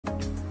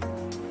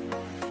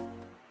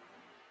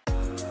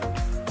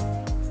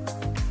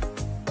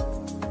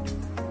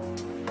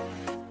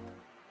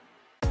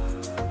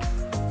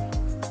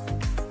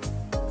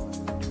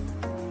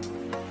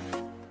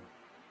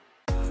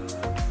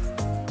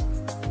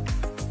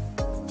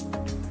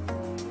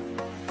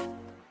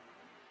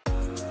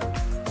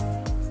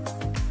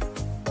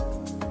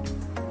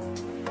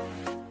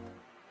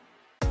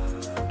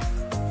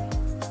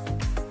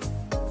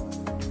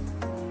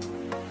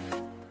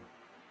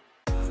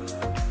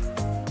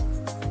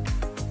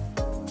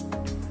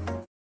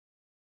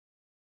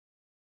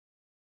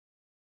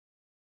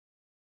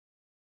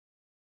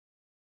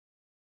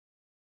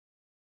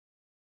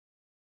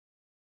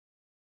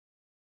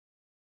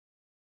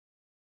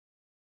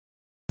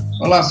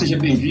Olá, seja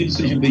bem-vindo,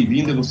 seja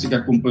bem-vinda, você que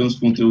acompanha os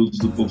conteúdos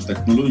do Povo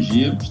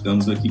Tecnologia.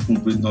 Estamos aqui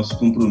cumprindo nosso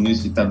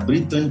compromisso de estar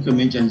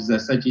britanicamente às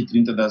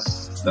 17h30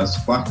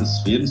 das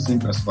quartas-feiras,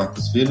 sempre às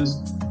quartas-feiras,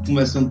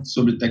 conversando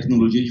sobre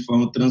tecnologia de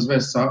forma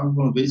transversal,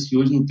 uma vez que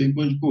hoje não tem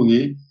para onde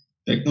correr.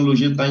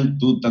 Tecnologia está em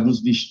tudo, está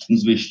nos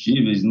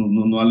vestíveis,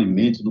 no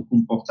alimento, no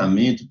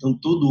comportamento, então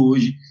tudo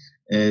hoje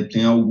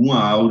tem alguma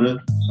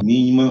aura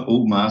mínima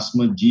ou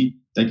máxima de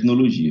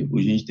tecnologia.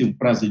 Hoje a gente tem o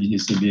prazer de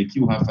receber aqui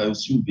o Rafael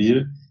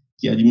Silveira,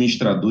 que é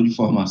administrador de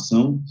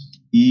formação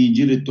e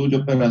diretor de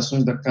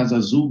operações da Casa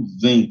Azul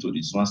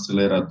Ventures, uma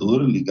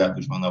aceleradora ligada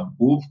ao Jornal O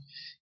Povo.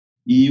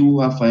 E o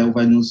Rafael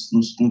vai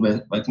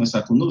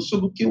conversar conosco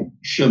sobre o que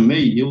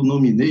eu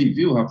nominei,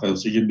 viu, Rafael?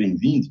 Seja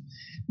bem-vindo,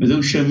 mas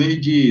eu chamei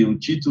o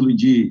título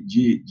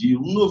de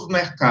um novo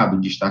mercado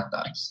de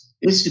startups.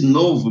 Esse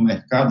novo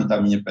mercado, da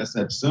minha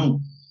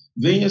percepção,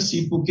 vem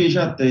assim porque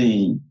já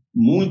tem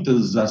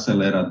muitas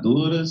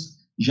aceleradoras,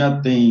 já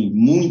tem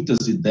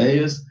muitas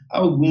ideias,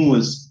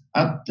 algumas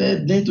até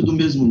dentro do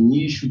mesmo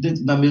nicho,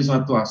 dentro da mesma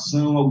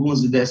atuação,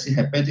 algumas ideias se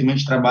repetem,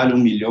 mas trabalham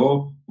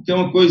melhor, porque é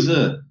uma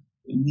coisa,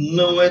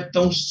 não é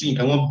tão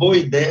simples, é uma boa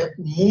ideia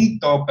com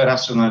muita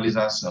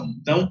operacionalização.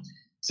 Então,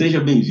 seja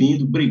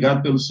bem-vindo,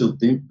 obrigado pelo seu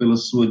tempo, pela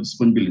sua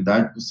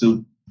disponibilidade,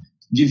 por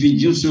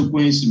dividir o seu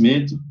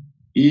conhecimento,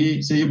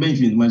 e seja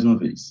bem-vindo mais uma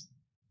vez.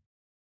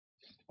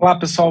 Olá,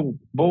 pessoal,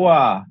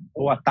 boa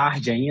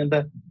tarde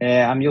ainda.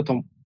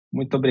 Hamilton,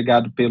 muito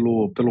obrigado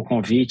pelo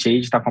convite aí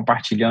de estar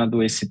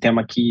compartilhando esse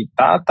tema que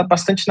está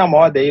bastante na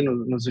moda aí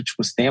nos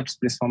últimos tempos,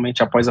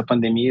 principalmente após a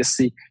pandemia.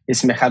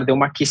 Esse mercado deu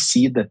uma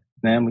aquecida,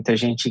 né? Muita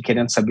gente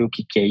querendo saber o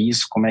que é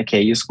isso, como é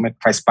que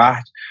faz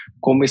parte,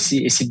 como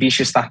esse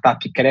bicho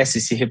startup cresce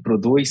e se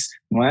reproduz,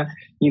 não é?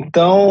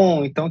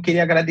 Então eu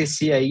queria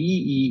agradecer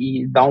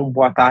aí e dar uma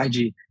boa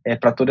tarde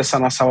para toda essa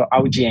nossa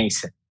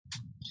audiência.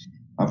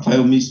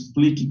 Rafael, me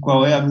explique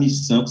qual é a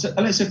missão.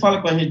 Você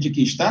fala com a gente de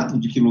que estado,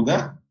 de que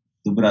lugar?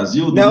 Do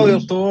Brasil? Não, mundo?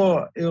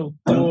 eu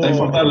tô em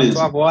Fortaleza. Eu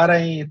tô agora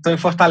tô em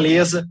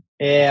Fortaleza,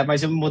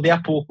 mas eu me mudei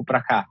há pouco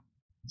para cá.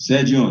 Você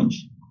é de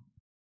onde?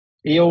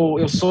 Eu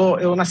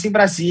nasci em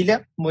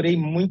Brasília, morei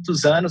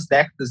muitos anos,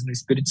 décadas no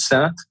Espírito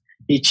Santo,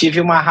 e tive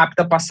uma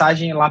rápida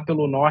passagem lá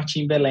pelo norte,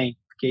 em Belém.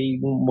 Fiquei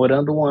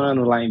morando 1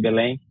 ano lá em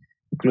Belém,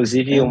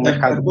 inclusive um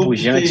mercado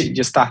pujante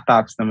de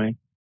startups também.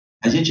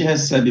 A gente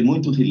recebe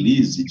muito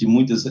release de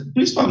muitas,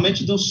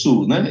 principalmente do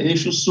Sul, né?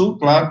 Eixo Sul,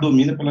 claro,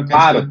 domina pela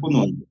questão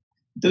econômica.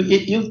 Então,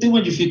 eu tenho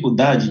uma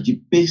dificuldade de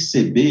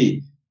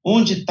perceber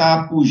onde está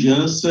a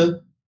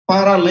pujança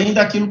para além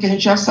daquilo que a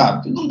gente já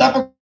sabe. Não dá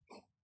para...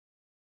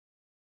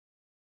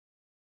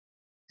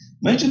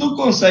 Mas a gente não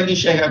consegue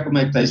enxergar como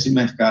é que está esse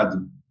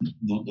mercado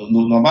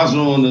no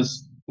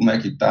Amazonas, como é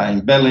que está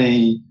em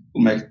Belém,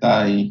 como é que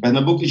está em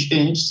Pernambuco, a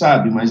gente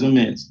sabe mais ou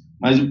menos.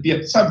 Mas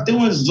sabe, tem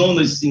umas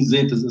zonas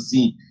cinzentas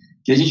assim,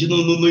 que a gente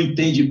não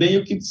entende bem.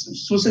 O que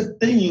se você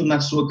tem na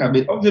sua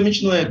cabeça,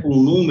 obviamente não é com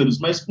números,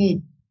 mas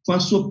com a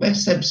sua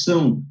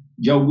percepção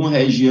de alguma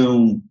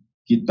região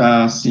que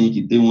está assim,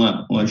 que tem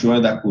uma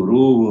joia da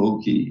coroa, ou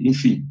que,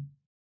 enfim.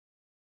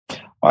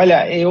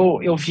 Olha,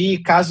 eu vi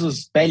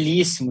casos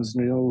belíssimos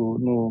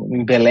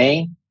em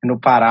Belém, no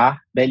Pará,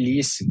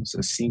 belíssimos,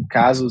 assim,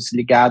 casos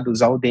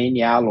ligados ao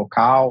DNA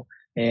local,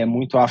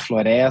 muito à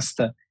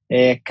floresta,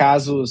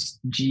 casos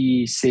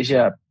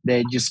seja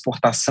de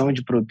exportação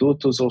de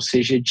produtos, ou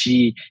seja,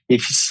 de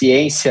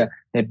eficiência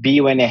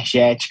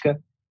bioenergética.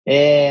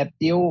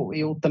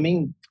 Eu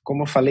também,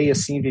 como eu falei,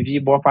 assim, vivi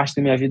boa parte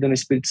da minha vida no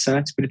Espírito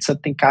Santo. O Espírito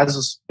Santo tem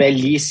casos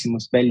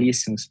belíssimos,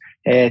 belíssimos.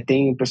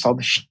 Tem o pessoal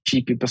do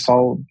Chip, o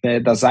pessoal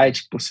da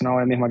Zait, que por sinal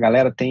é a mesma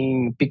galera,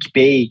 tem o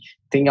PicPay,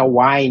 tem a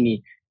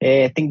Wine,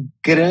 tem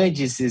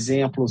grandes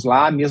exemplos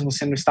lá, mesmo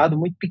sendo um estado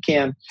muito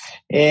pequeno.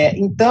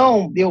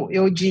 Então,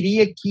 eu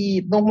diria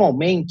que,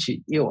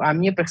 normalmente, a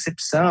minha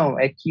percepção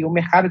é que o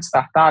mercado de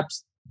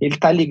startups ele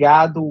está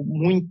ligado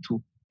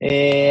muito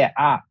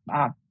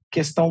a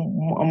questão,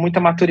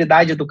 muita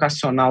maturidade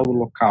educacional do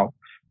local,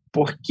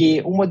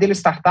 porque o modelo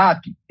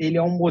startup ele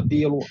é um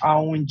modelo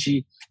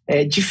onde,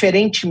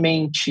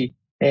 diferentemente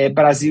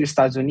Brasil e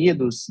Estados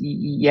Unidos,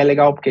 e é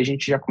legal porque a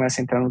gente já começa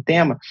a entrar no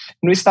tema,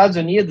 nos Estados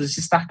Unidos,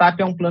 startup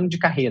é um plano de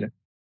carreira.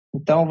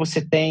 Então,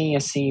 você tem,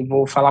 assim,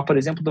 vou falar, por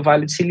exemplo, do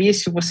Vale do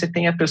Silício, você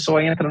tem a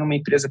pessoa entra numa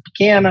empresa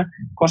pequena,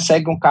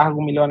 consegue um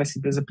cargo melhor nessa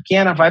empresa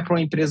pequena, vai para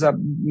uma empresa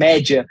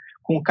média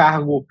com um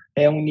cargo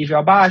um nível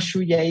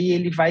abaixo, e aí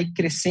ele vai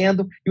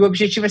crescendo, e o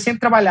objetivo é sempre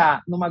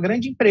trabalhar numa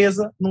grande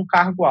empresa, num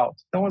cargo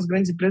alto. Então, as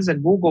grandes empresas,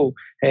 Google,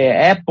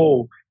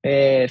 Apple,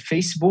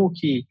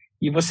 Facebook,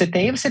 e você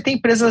tem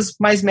empresas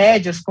mais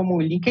médias,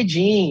 como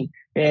LinkedIn,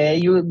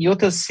 e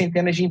outras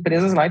centenas de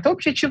empresas lá. Então, o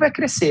objetivo é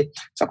crescer.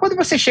 Só que quando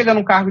você chega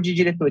num cargo de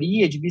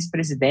diretoria, de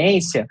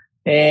vice-presidência,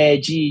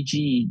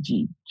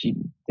 de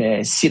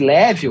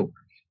C-level,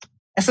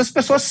 essas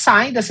pessoas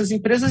saem dessas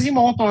empresas e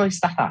montam uma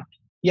startup.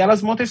 E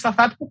elas montam a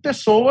startup com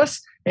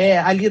pessoas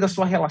ali da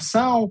sua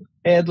relação,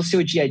 do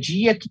seu dia a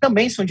dia, que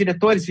também são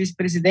diretores,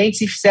 vice-presidentes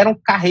e fizeram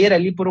carreira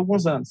ali por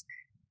alguns anos.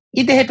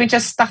 E, de repente,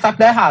 essa startup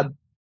dá errado.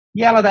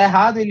 e ela dá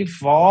errado, ele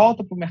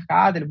volta para o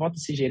mercado, ele volta a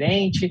ser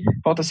gerente,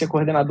 volta a ser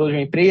coordenador de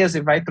uma empresa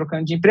e vai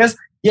trocando de empresa,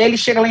 e aí ele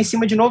chega lá em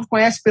cima de novo,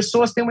 conhece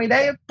pessoas, tem uma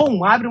ideia,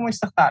 pum, abre uma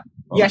startup.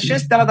 E a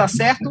chance dela dar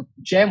certo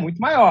já é muito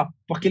maior,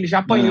 porque ele já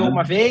apanhou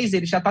uma vez,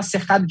 ele já está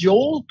cercado de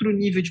outro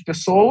nível de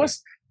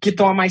pessoas que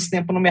estão há mais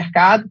tempo no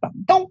mercado.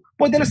 Então,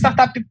 modelo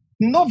startup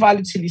no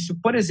Vale do Silício,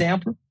 por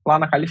exemplo, lá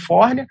na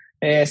Califórnia,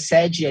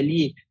 sede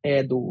ali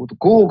do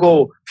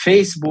Google,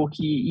 Facebook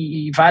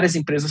e várias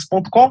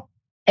empresas.com,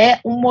 é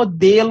um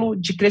modelo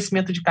de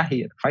crescimento de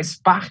carreira. Faz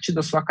parte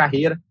da sua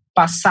carreira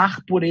passar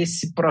por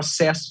esse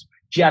processo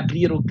de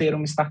abrir ou ter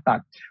uma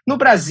startup. No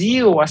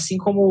Brasil, assim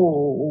como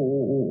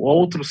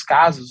outros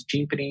casos de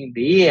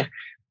empreender,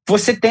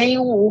 você tem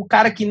o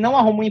cara que não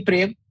arruma um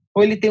emprego,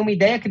 ou ele tem uma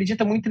ideia,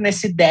 acredita muito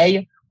nessa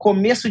ideia,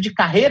 começo de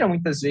carreira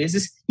muitas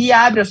vezes, e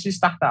abre a sua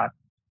startup.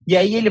 E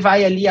aí ele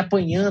vai ali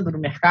apanhando no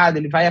mercado,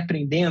 ele vai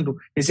aprendendo,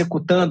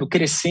 executando,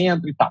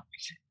 crescendo e tal.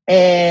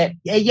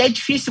 E é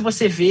difícil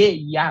você ver,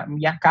 e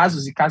há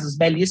casos e casos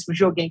belíssimos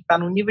de alguém que está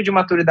num nível de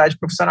maturidade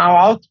profissional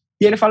alto,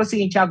 e ele fala o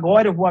seguinte,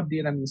 agora eu vou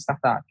abrir a minha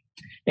startup.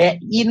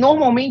 E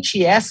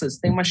normalmente essas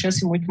têm uma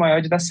chance muito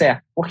maior de dar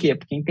certo. Por quê?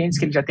 Porque entende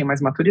que ele já tem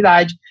mais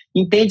maturidade,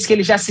 entende que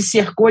ele já se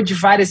cercou de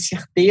várias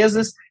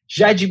certezas,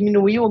 já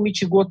diminuiu ou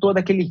mitigou todo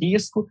aquele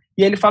risco,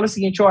 e ele fala o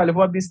seguinte, olha, eu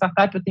vou abrir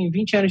startup, eu tenho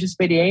 20 anos de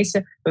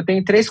experiência, eu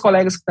tenho 3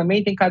 colegas que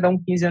também têm cada um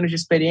 15 anos de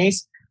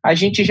experiência, a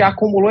gente já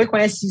acumulou e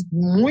conhece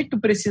muito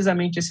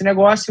precisamente esse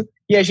negócio,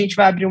 e a gente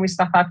vai abrir uma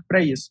startup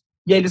para isso.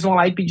 E aí eles vão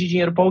lá e pedir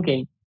dinheiro para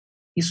alguém.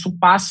 Isso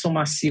passa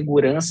uma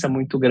segurança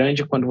muito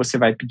grande quando você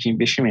vai pedir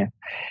investimento.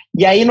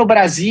 E aí no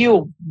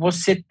Brasil,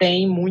 você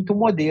tem muito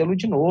modelo,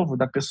 de novo,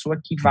 da pessoa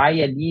que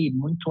vai ali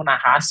muito na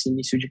raça,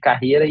 início de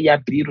carreira, e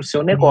abrir o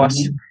seu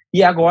negócio.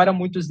 E agora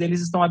muitos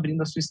deles estão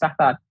abrindo a sua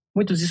startup.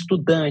 Muitos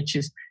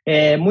estudantes,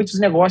 muitos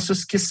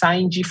negócios que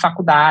saem de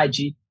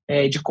faculdade,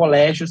 de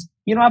colégios,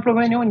 e não há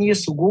problema nenhum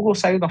nisso. O Google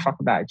saiu da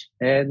faculdade.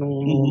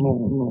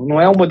 Não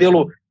é um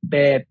modelo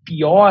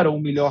pior ou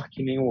melhor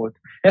que nenhum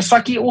outro. É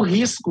só que o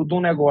risco de um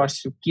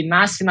negócio que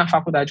nasce na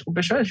faculdade com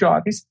pessoas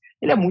jovens,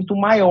 ele é muito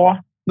maior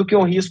do que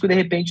o risco, de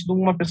repente, de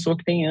uma pessoa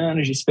que tem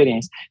anos de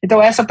experiência.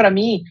 Então, essa, para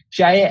mim,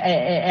 já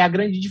é a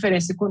grande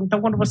diferença. Então,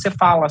 quando você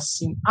fala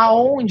assim,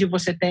 aonde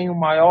você tem o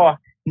maior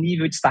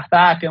nível de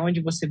startup,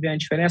 aonde você vê a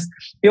diferença,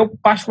 eu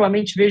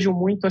particularmente vejo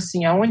muito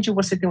assim, aonde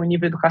você tem um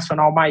nível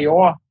educacional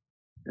maior,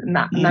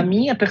 na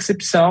minha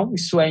percepção,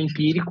 isso é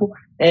empírico,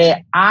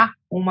 há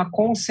uma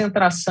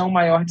concentração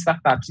maior de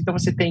startups. Então,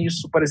 você tem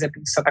isso, por exemplo,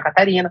 em Santa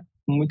Catarina,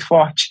 muito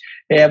forte.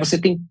 Você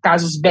tem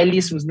casos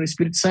belíssimos no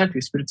Espírito Santo. O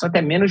Espírito Santo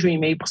é menos de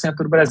 1,5%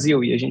 do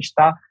Brasil, e a gente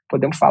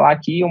podemos falar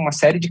aqui uma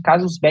série de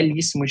casos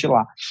belíssimos de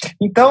lá.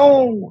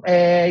 Então,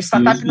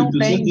 startup não tem...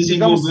 O Espírito Santo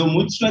desenvolveu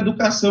muito sua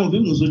educação,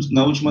 viu,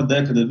 na última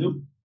década,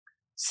 viu?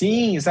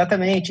 Sim,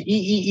 exatamente.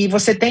 E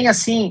você tem,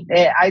 assim,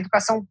 a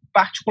educação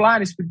particular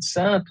no Espírito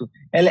Santo,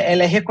 ela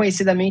é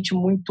reconhecidamente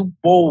muito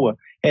boa.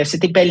 Você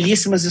tem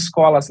belíssimas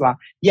escolas lá.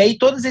 E aí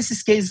todos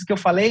esses cases que eu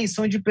falei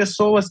são de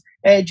pessoas,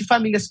 de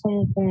famílias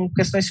com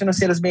questões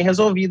financeiras bem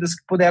resolvidas,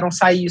 que puderam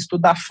sair,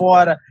 estudar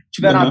fora,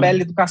 tiveram uma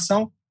bela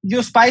educação, e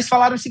os pais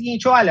falaram o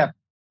seguinte, olha,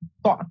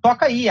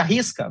 toca aí,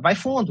 arrisca, vai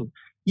fundo.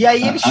 E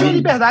aí eles tinham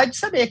liberdade de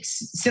saber que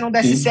se não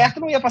desse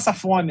certo, não ia passar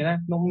fome, né?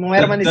 Não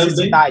era uma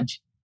necessidade.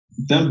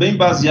 Também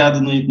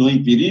baseado no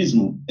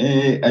empirismo,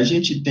 a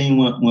gente tem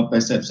uma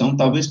percepção,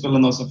 talvez pela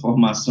nossa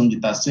formação de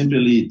estar sempre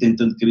ali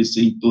tentando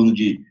crescer em torno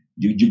de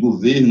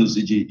governos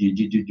e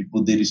de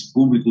poderes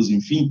públicos,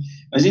 enfim,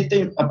 a gente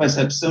tem a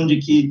percepção de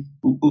que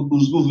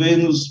os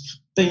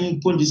governos têm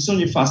condição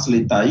de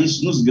facilitar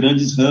isso nos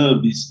grandes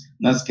hubs,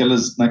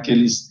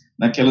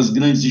 naquelas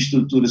grandes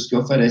estruturas que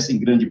oferecem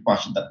grande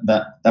parte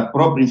da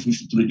própria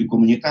infraestrutura de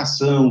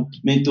comunicação,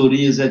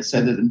 mentorias,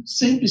 etc.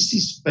 Sempre se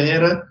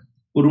espera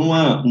por um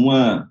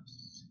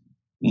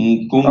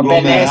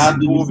conglomerado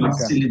de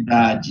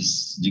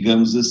facilidades,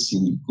 digamos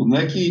assim.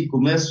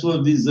 Como é a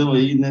sua visão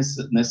aí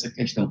nessa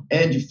questão?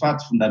 É de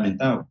fato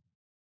fundamental?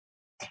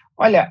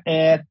 Olha,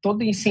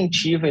 todo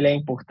incentivo ele é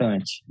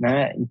importante,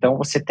 né? Então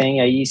você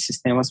tem aí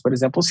sistemas, por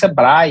exemplo, o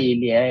Sebrae,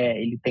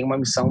 ele tem uma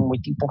missão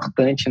muito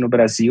importante no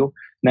Brasil,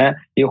 né?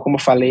 Eu, como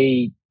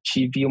falei,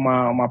 tive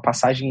uma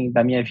passagem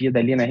da minha vida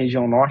ali na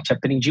região norte,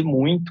 aprendi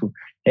muito,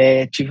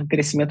 tive um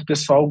crescimento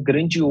pessoal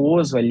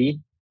grandioso ali,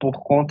 por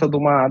conta de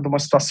uma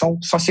situação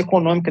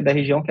socioeconômica da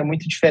região, que é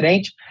muito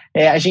diferente.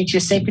 A gente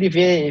sempre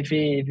vê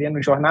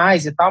nos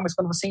jornais e tal, mas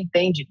quando você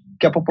entende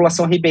que a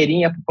população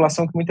ribeirinha é a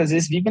população que muitas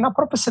vezes vive na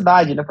própria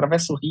cidade, ele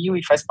atravessa o rio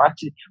e faz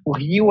parte... O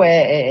rio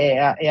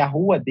é a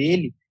rua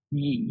dele,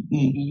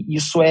 e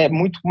isso é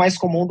muito mais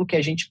comum do que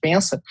a gente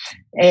pensa.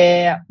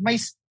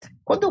 Mas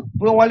quando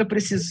eu olho para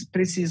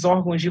esses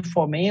órgãos de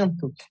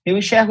fomento, eu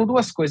enxergo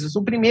duas coisas.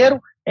 O primeiro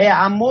é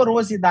a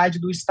morosidade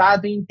do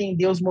Estado em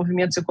entender os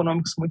movimentos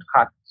econômicos muito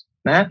rápido,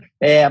 né?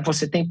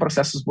 Você tem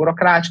processos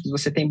burocráticos,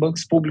 você tem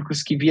bancos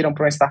públicos que viram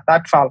para uma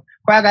startup e falam,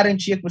 qual é a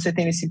garantia que você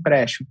tem nesse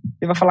empréstimo?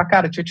 Ele vai falar,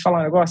 cara, deixa eu te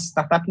falar um negócio,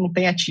 startup não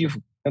tem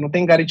ativo. Eu não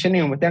tenho garantia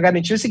nenhuma. Eu tenho a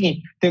garantia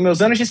seguinte: tenho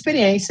meus anos de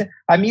experiência,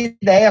 a minha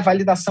ideia, a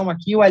validação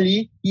aqui ou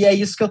ali, e é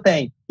isso que eu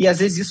tenho. E às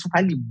vezes isso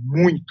vale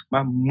muito,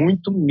 mas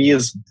muito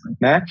mesmo,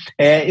 né?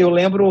 Eu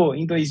lembro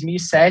em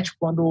 2007,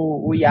 quando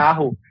o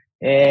Yahoo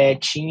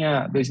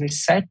tinha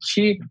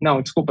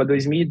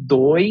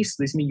 2002,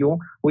 2001,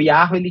 o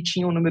Yahoo ele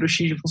tinha um número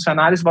X de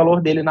funcionários, o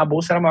valor dele na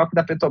bolsa era maior que o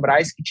da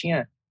Petrobras, que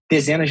tinha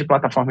dezenas de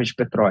plataformas de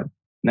petróleo.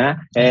 Né?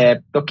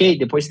 Ok,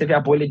 depois teve a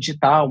bolha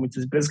digital,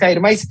 muitas empresas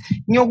caíram, mas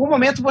em algum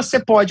momento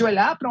você pode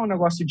olhar para um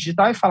negócio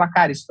digital e falar,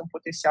 cara, isso tem um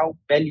potencial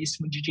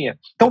belíssimo de dinheiro.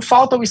 Então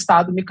falta ao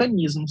Estado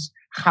mecanismos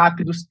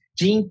rápidos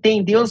de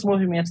entender os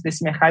movimentos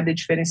desse mercado e a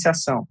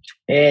diferenciação.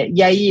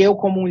 E aí eu,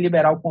 como um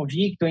liberal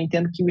convicto, eu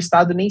entendo que o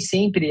Estado nem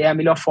sempre é a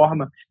melhor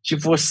forma de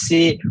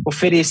você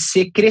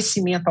oferecer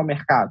crescimento ao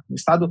mercado. O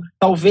Estado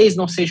talvez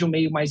não seja o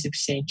meio mais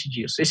eficiente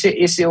disso.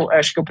 Esse eu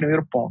acho que é o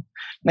primeiro ponto.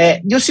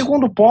 E o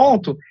segundo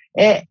ponto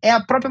é a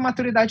própria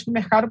maturidade do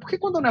mercado, porque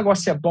quando o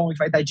negócio é bom e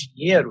vai dar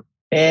dinheiro,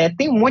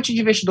 tem um monte de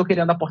investidor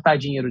querendo aportar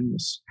dinheiro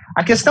nisso.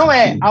 A questão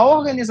é a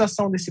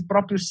organização desse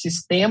próprio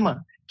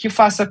sistema que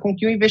faça com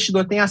que o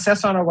investidor tenha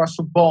acesso a um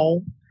negócio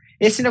bom,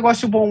 esse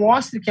negócio bom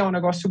mostre que é um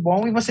negócio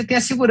bom e você tenha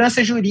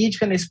segurança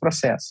jurídica nesse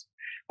processo.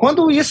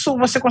 Quando isso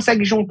você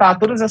consegue juntar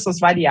todas essas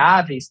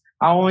variáveis,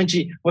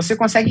 aonde você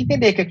consegue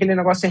entender que aquele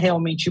negócio é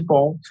realmente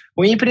bom,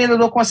 o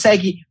empreendedor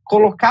consegue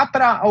colocar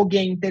para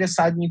alguém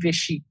interessado em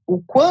investir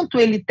o quanto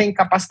ele tem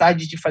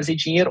capacidade de fazer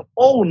dinheiro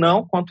ou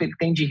não, quanto ele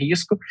tem de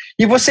risco,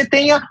 e você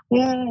tenha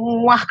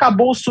um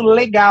arcabouço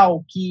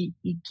legal que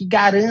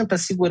garanta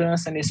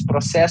segurança nesse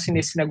processo e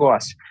nesse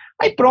negócio.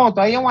 Aí pronto,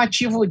 aí é um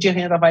ativo de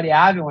renda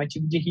variável, um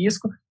ativo de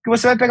risco, que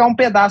você vai pegar um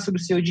pedaço do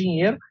seu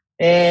dinheiro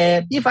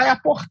e vai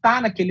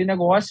aportar naquele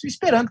negócio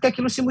esperando que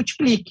aquilo se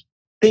multiplique.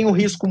 Tem um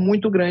risco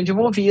muito grande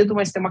envolvido,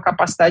 mas tem uma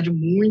capacidade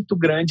muito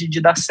grande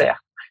de dar certo.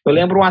 Eu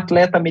lembro um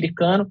atleta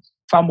americano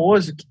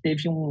famoso que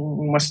teve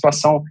uma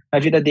situação na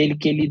vida dele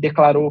que ele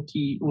declarou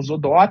que usou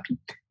doping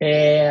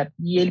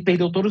e ele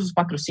perdeu todos os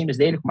patrocínios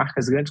dele com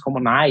marcas grandes como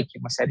Nike,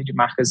 uma série de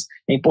marcas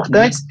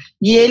importantes,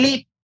 e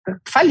ele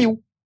faliu.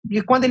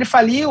 E quando ele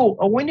faliu,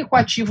 o único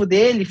ativo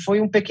dele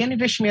foi um pequeno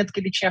investimento que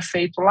ele tinha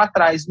feito lá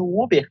atrás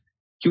no Uber,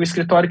 que o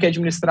escritório que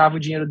administrava o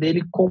dinheiro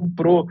dele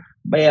comprou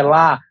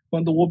lá,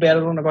 quando o Uber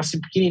era um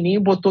negócio pequenininho,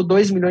 botou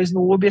 2 milhões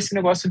no Uber, esse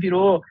negócio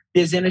virou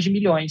dezenas de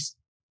milhões.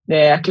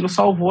 Aquilo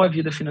salvou a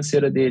vida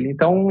financeira dele.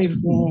 Então,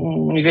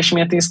 um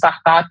investimento em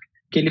startup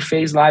que ele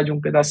fez lá de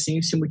um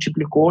pedacinho se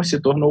multiplicou,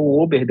 se tornou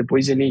o Uber,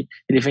 depois ele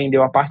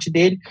vendeu a parte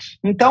dele.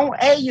 Então,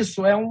 é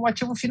isso, é um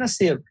ativo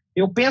financeiro.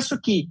 Eu penso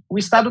que o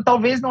Estado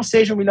talvez não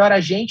seja o melhor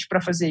agente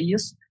para fazer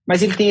isso,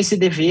 mas ele tem esse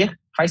dever,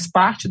 faz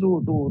parte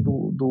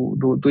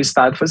do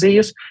Estado fazer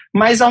isso,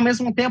 mas, ao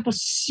mesmo tempo,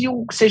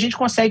 se a gente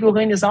consegue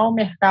organizar o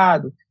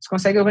mercado, se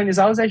consegue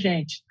organizar os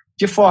agentes,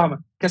 de forma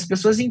que as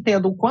pessoas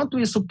entendam o quanto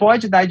isso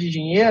pode dar de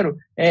dinheiro,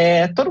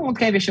 todo mundo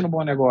quer investir num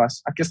bom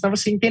negócio. A questão é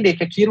você entender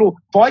que aquilo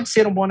pode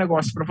ser um bom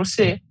negócio para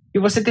você e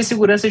você ter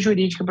segurança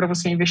jurídica para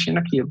você investir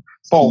naquilo.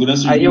 Bom,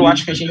 aí eu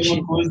acho que a gente... É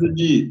uma coisa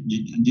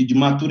de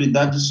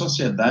maturidade de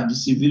sociedade, de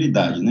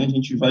civilidade, né? A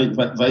gente vai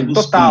buscando,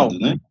 Total.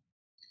 Né?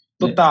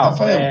 Total.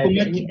 Rafael, como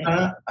é que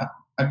está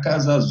a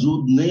Casa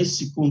Azul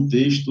nesse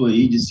contexto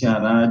aí de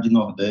Ceará, de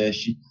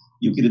Nordeste?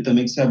 E eu queria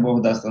também que você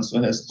abordasse na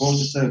sua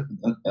resposta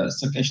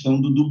essa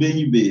questão do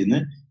BNB,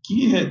 né?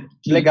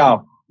 Que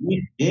Legal.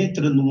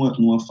 Entra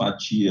numa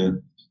fatia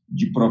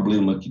de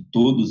problema que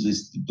todo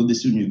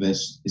esse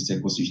universo, esse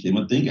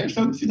ecossistema tem, que é a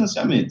questão do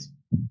financiamento.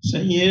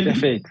 Sem ele...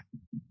 Perfeito.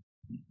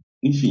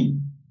 Enfim.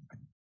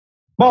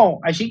 Bom,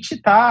 a gente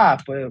está,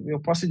 eu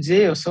posso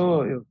dizer,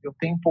 eu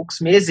tenho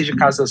poucos meses de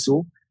Casa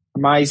Azul,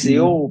 mas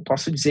eu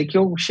posso dizer que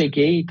eu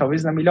cheguei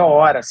talvez na melhor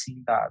hora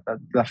assim,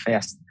 da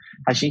festa.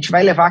 A gente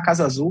vai levar a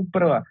Casa Azul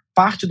para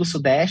parte do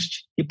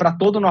Sudeste e para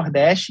todo o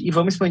Nordeste e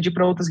vamos expandir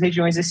para outras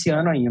regiões esse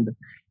ano ainda.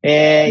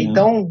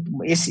 Então,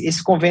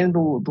 esse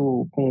convênio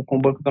com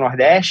o Banco do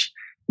Nordeste,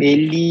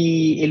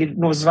 ele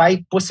nos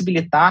vai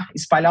possibilitar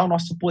espalhar o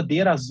nosso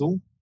poder azul,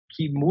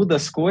 que muda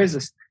as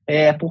coisas,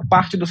 por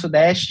parte do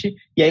Sudeste.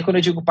 E aí, quando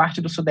eu digo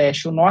parte do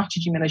Sudeste, o norte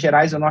de Minas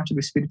Gerais e o norte do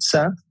Espírito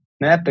Santo,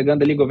 né,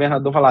 pegando ali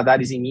Governador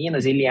Valadares em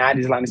Minas e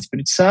Linhares lá no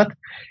Espírito Santo,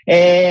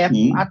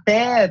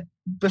 até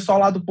o pessoal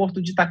lá do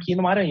Porto de Itaqui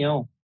no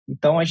Maranhão.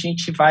 Então, a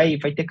gente vai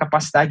ter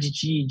capacidade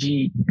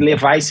de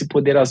levar esse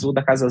poder azul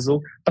da Casa Azul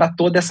para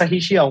toda essa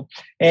região.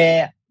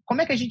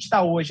 Como é que a gente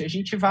está hoje? A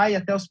gente vai,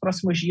 até os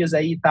próximos dias,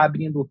 aí tá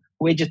abrindo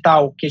o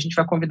edital, que a gente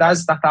vai convidar as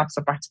startups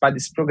a participar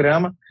desse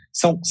programa.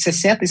 São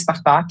 60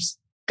 startups,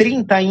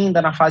 30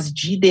 ainda na fase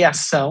de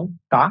ideação,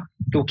 tá?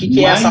 Então, o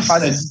que é essa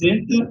fase?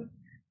 60,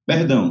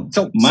 perdão,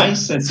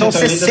 são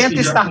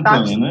 60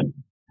 startups. Né?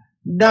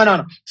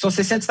 Não. São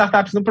 60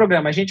 startups no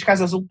programa. A gente,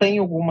 Casa Azul, tem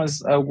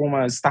algumas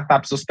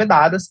startups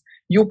hospedadas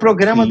e o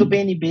programa do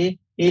BNB,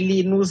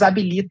 ele nos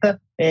habilita,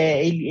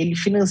 ele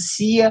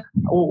financia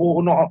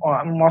o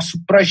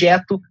nosso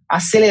projeto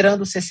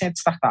acelerando 60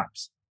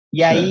 startups.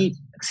 E aí,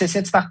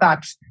 60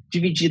 startups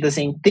divididas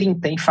em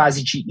 30 em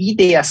fase de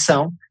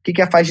ideação, O que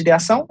é a fase de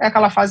ideação? É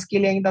aquela fase que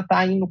ele ainda está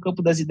aí no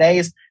campo das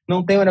ideias,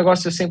 não tem o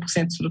negócio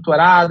 100%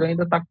 estruturado,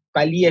 ainda está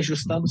ali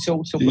ajustando o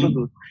seu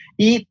produto.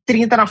 E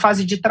 30 na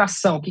fase de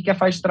tração. O que é a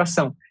fase de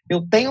tração?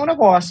 Eu tenho um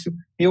negócio,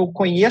 eu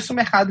conheço o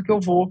mercado que eu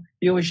vou,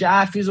 eu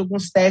já fiz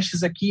alguns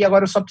testes aqui,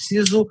 agora eu só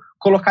preciso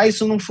colocar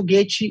isso num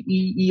foguete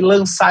e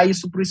lançar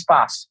isso para o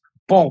espaço.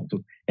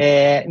 Ponto.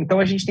 Então,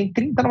 a gente tem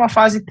 30 numa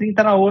fase e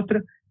 30 na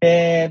outra,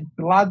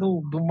 lá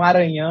do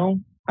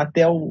Maranhão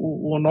até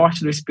o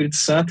norte do Espírito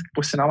Santo, que,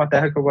 por sinal, é uma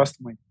terra que eu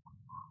gosto muito.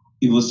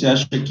 E você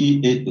acha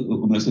que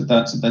você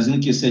está dizendo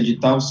que esse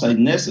edital sai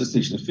nessa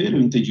sexta-feira?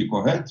 Eu entendi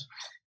correto?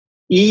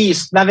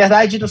 Isso. Na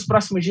verdade, nos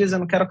próximos dias, eu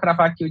não quero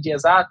cravar aqui o dia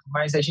exato,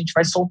 mas a gente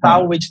vai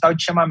soltar o edital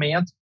de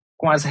chamamento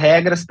com as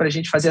regras para a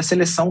gente fazer a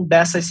seleção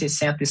dessas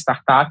 60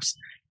 startups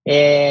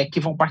que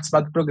vão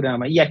participar do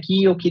programa. E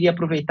aqui eu queria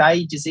aproveitar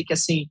e dizer que,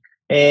 assim,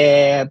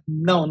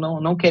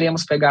 não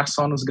queremos pegar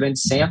só nos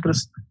grandes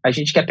centros, a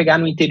gente quer pegar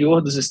no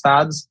interior dos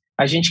estados,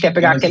 a gente quer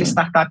pegar aquela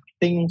startup que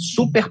tem um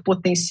super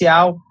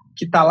potencial,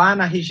 que está lá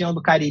na região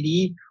do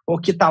Cariri, ou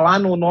que está lá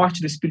no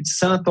norte do Espírito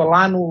Santo, ou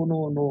lá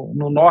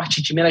no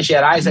norte de Minas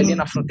Gerais, ali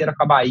na fronteira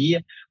com a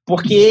Bahia,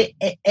 porque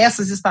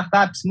essas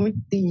startups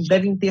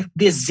devem ter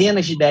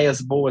dezenas de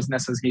ideias boas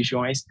nessas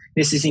regiões,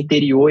 nesses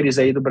interiores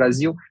aí do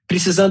Brasil,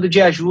 precisando de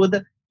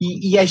ajuda,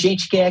 e a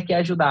gente quer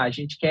ajudar, a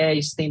gente quer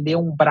estender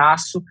um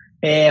braço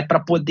para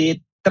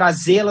poder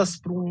trazê-las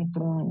para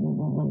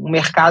um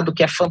mercado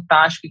que é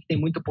fantástico e que tem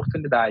muita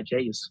oportunidade,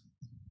 é isso.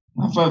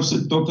 Rafael,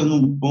 você toca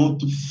num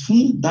ponto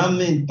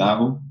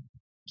fundamental,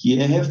 que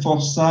é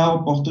reforçar a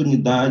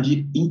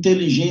oportunidade,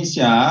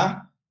 inteligência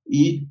há,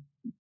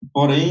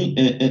 porém,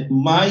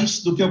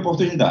 mais do que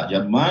oportunidade,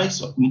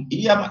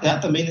 há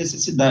também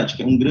necessidade,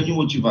 que é um grande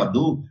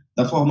motivador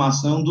da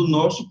formação do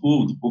nosso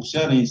povo, do povo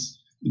cearense,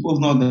 do povo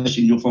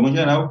nordestino de uma forma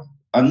geral.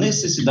 A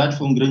necessidade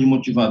foi um grande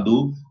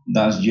motivador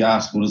das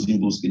diásporas em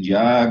busca de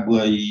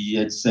água e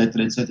etc,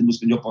 em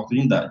busca de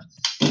oportunidade.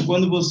 Então,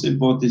 quando você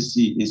bota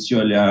esse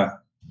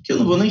olhar, que eu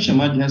não vou nem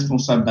chamar de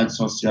responsabilidade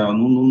social,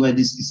 não é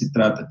disso que se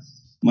trata,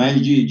 mas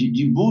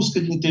de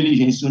busca de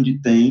inteligência onde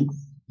tem,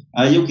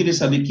 aí eu queria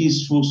saber que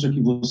esforço é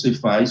que você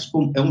faz,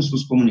 é um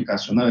esforço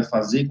comunicacional, é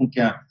fazer com que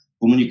a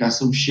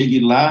comunicação chegue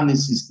lá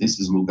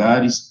nesses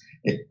lugares,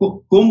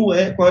 qual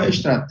é a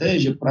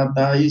estratégia para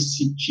dar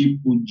esse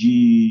tipo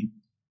de,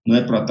 não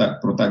é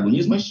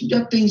protagonismo, mas de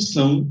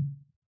atenção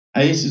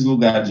a esses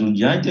lugares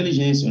onde há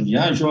inteligência, onde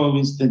há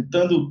jovens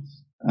tentando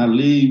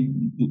ali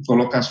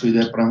colocar sua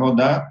ideia para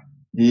rodar,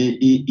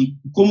 e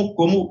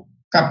como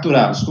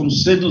capturá-los, como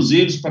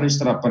seduzi-los para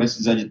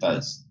esses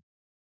editais?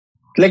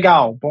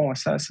 Legal, bom,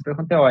 essa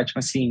pergunta é ótima.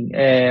 Assim,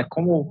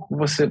 como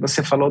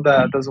você falou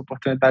das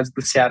oportunidades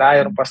do Ceará,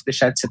 eu não posso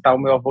deixar de citar o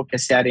meu avô, que é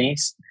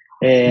cearense,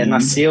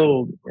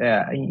 nasceu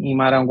em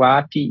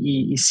Maranguape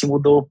e se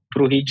mudou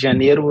para o Rio de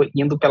Janeiro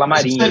indo pela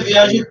Marinha. Você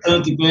viaja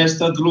tanto e conhece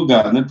tanto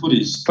lugar, não é por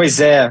isso? Pois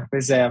é.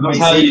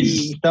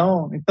 Mas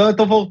então eu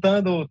estou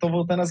voltando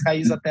às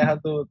raízes da terra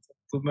do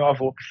meu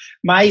avô.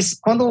 Mas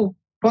quando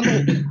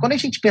a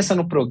gente pensa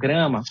no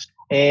programa,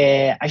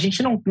 a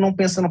gente não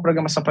pensa no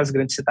programa só para as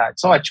grandes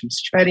cidades. Ótimo,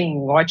 se tiverem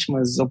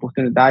ótimas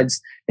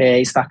oportunidades,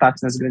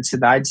 startups nas grandes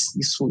cidades,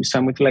 isso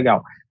é muito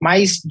legal.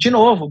 Mas, de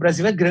novo, o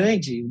Brasil é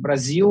grande,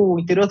 o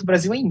interior do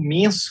Brasil é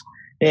imenso,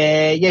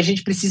 e a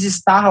gente precisa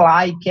estar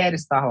lá e quer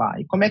estar lá.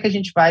 E como é que a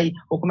gente vai,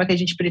 ou como é que a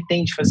gente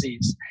pretende fazer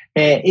isso?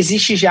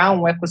 Existe já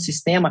um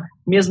ecossistema,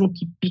 mesmo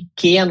que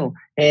pequeno,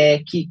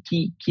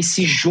 que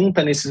se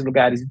junta nesses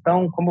lugares.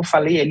 Então, como eu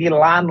falei, ali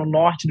lá no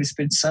norte do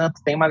Espírito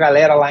Santo, tem uma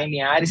galera lá em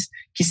Linhares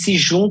que se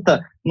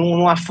junta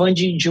num afã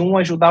de um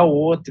ajudar o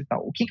outro e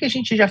tal. O que a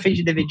gente já fez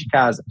de dever de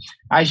casa?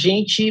 A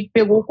gente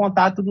pegou o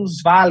contato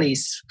dos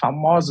vales,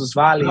 famosos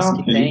vales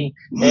que tem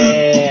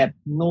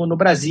no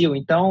Brasil.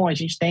 Então, a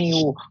gente tem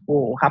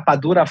o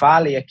Rapadura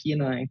Valley aqui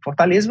em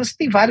Fortaleza, mas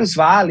tem vários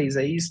vales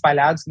aí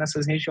espalhados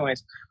nessas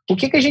regiões. O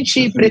que a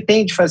gente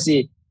pretende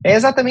fazer? É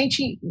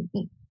exatamente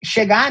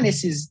chegar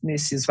nesses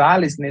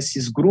vales,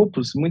 nesses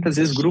grupos, muitas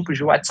vezes grupos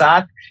de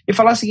WhatsApp, e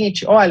falar o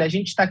seguinte: olha, a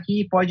gente está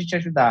aqui e pode te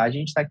ajudar, a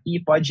gente está aqui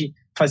e pode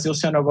fazer o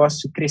seu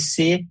negócio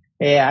crescer,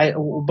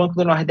 o Banco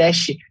do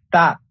Nordeste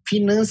está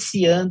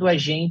financiando a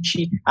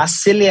gente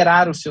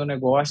acelerar o seu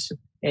negócio,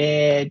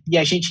 e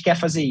a gente quer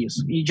fazer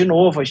isso. E, de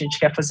novo, a gente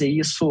quer fazer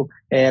isso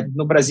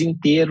no Brasil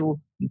inteiro,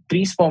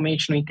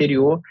 principalmente no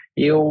interior.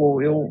 Eu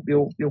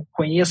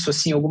conheço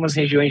assim, algumas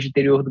regiões do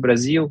interior do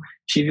Brasil,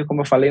 tive,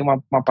 como eu falei,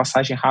 uma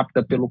passagem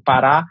rápida pelo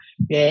Pará,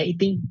 e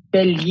tem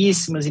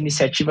belíssimas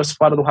iniciativas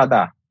fora do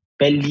radar,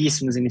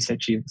 belíssimas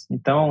iniciativas.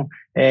 Então,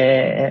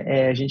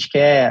 a gente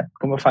quer,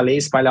 como eu falei,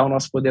 espalhar o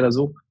nosso poder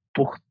azul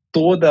por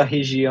toda a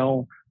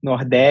região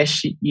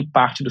Nordeste e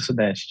parte do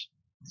Sudeste.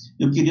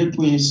 Eu queria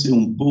conhecer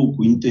um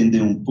pouco,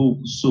 entender um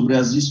pouco sobre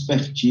as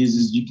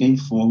expertises de quem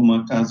forma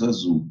a Casa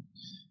Azul.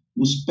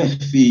 Os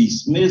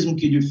perfis, mesmo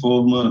que de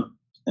forma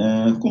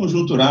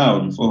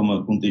conjuntural, de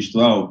forma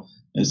contextual,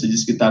 você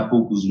disse que está há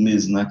poucos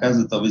meses na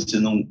casa, talvez você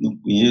não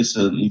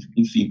conheça,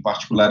 enfim,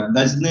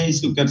 particularidades, nem é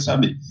isso que eu quero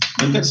saber.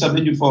 Eu quero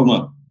saber de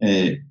forma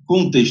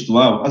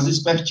contextual as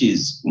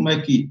expertises,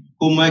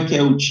 como é que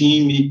é o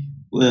time,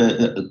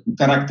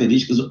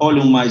 características,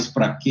 olham mais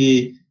para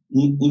quê,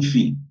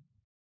 enfim.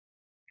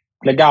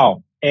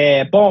 Legal.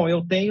 Bom,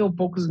 eu tenho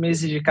poucos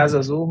meses de Casa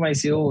Azul,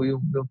 mas eu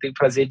tenho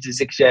prazer de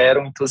dizer que já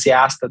era um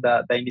entusiasta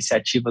da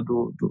iniciativa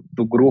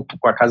do grupo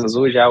com a Casa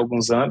Azul já há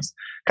alguns anos.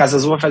 Casa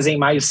Azul vai fazer em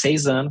maio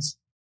 6 anos.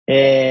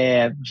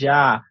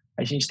 Já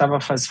a gente estava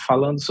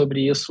falando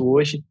sobre isso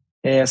hoje.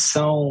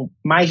 São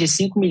mais de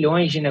 5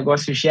 milhões de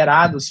negócios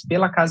gerados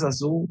pela Casa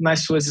Azul nas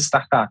suas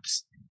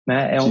startups.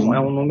 Né? É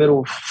um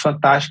número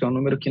fantástico, é um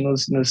número que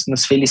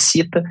nos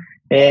felicita.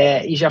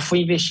 E já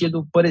foi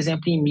investido, por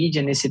exemplo, em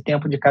mídia nesse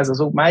tempo de Casa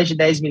Azul, mais de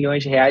 10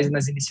 milhões de reais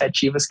nas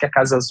iniciativas que a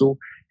Casa Azul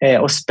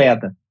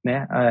hospeda,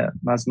 né,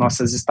 nas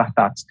nossas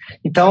startups.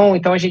 Então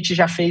a gente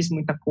já fez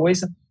muita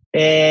coisa.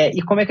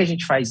 E como é que a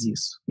gente faz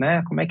isso?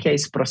 Né? Como é que é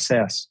esse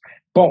processo?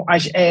 Bom,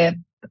 é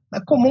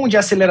comum de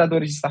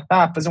aceleradores de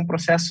startup fazer um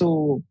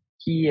processo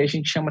que a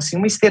gente chama assim,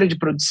 uma esteira de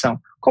produção,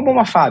 como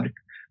uma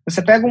fábrica. Você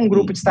pega um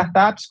grupo de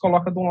startups,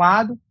 coloca de um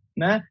lado,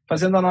 né?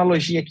 Fazendo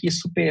analogia aqui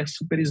super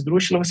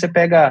esdrúxula, você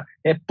pega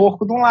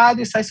porco de um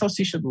lado e sai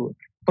salsicha do outro.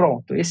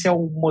 Pronto, esse é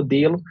o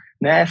modelo,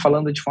 né?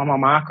 Falando de forma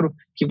macro,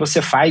 que você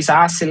faz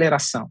a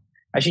aceleração.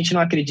 A gente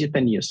não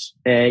acredita nisso,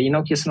 e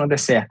não que isso não dê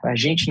certo. A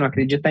gente não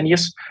acredita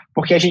nisso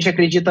porque a gente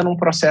acredita num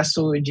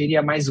processo, eu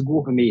diria, mais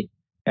gourmet.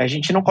 A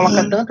gente não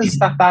coloca tantas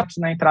startups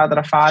na entrada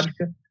da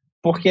fábrica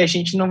porque a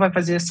gente não vai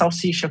fazer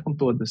salsicha com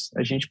todas.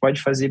 A gente pode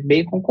fazer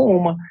bacon com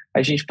uma,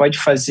 a gente pode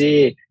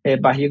fazer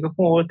barriga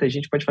com outra, a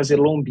gente pode fazer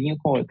lombinho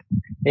com outra.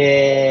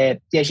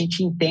 E a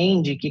gente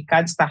entende que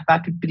cada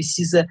startup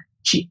precisa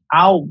de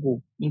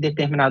algo em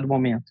determinado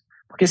momento.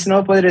 Porque senão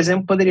eu, por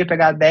exemplo, poderia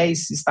pegar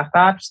 10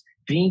 startups,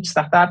 20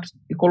 startups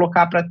e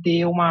colocar para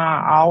ter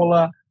uma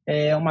aula,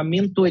 uma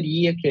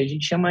mentoria, que a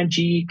gente chama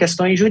de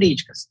questões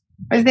jurídicas.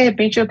 Mas, de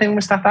repente, eu tenho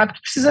uma startup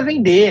que precisa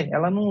vender,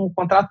 o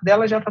contrato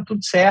dela já está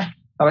tudo certo,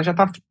 ela já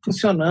está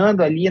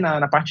funcionando ali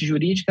na parte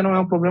jurídica, não é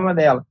um problema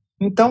dela.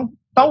 Então,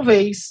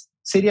 talvez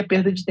seria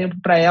perda de tempo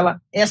para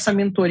ela essa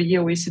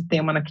mentoria ou esse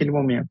tema naquele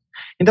momento.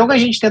 Então, o que a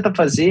gente tenta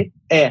fazer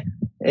é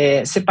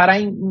separar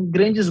em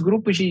grandes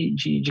grupos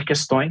de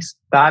questões,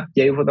 tá?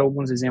 E aí eu vou dar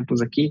alguns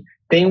exemplos aqui.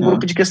 Tem um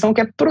grupo de questão que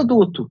é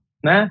produto,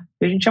 né?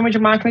 A gente chama de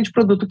máquina de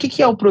produto. O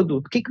que é o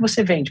produto? O que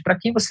você vende? Para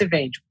quem você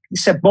vende?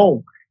 Isso é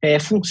bom?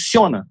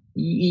 Funciona?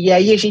 E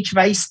aí a gente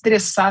vai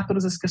estressar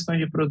todas as questões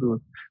de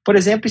produto. Por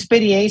exemplo,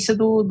 experiência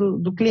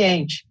do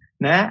cliente,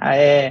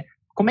 né?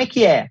 Como é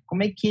que é?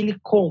 Como é que ele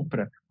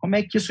compra? Como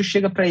é que isso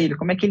chega para ele?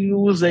 Como é que ele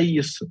usa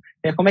isso?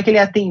 Como é que ele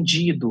é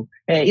atendido?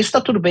 Isso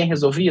está tudo bem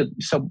resolvido?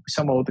 Isso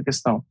é uma outra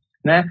questão,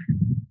 né?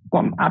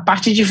 A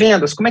parte de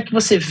vendas, como é que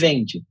você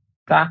vende?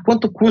 Tá?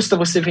 Quanto custa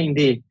você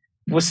vender?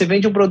 Você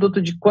vende um produto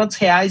de quantos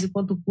reais e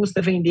quanto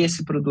custa vender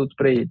esse produto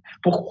para ele?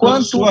 Por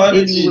quanto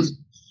ele usa?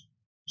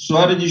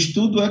 Sua área de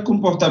estudo é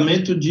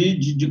comportamento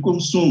de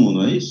consumo,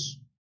 não é isso?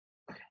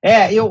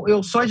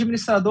 Eu sou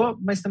administrador,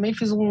 mas também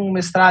fiz um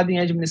mestrado em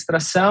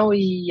administração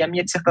e a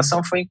minha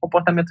dissertação foi em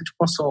comportamento de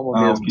consumo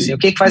mesmo. Okay. Assim, o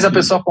que faz a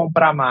pessoa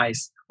comprar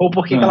mais? Ou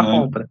por que ela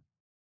compra?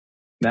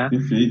 Né?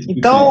 Perfeito.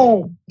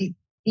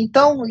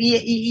 Então,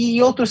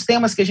 e outros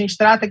temas que a gente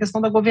trata é a questão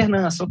da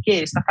governança.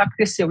 Ok, a startup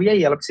cresceu, e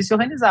aí? Ela precisa se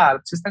organizar, ela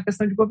precisa ter a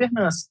questão de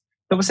governança.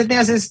 Então, você tem,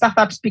 às vezes,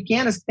 startups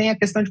pequenas que têm a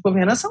questão de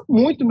governança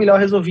muito melhor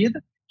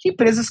resolvida que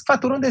empresas que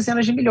faturam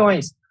dezenas de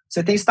milhões.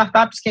 Você tem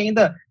startups que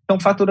ainda estão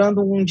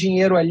faturando um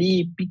dinheiro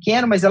ali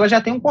pequeno, mas ela já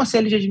tem um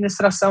conselho de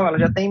administração, ela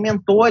já tem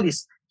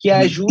mentores que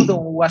ajudam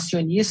o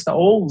acionista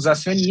ou os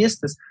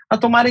acionistas a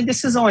tomarem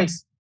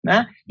decisões.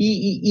 Né?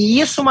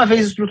 E isso, uma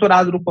vez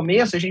estruturado no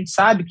começo, a gente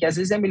sabe que às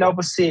vezes é melhor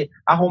você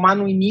arrumar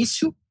no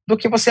início do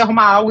que você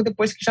arrumar algo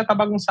depois que já está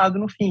bagunçado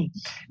no fim.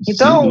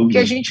 Então, o que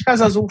a gente,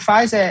 Casa Azul,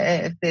 faz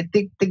é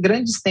ter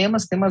grandes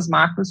temas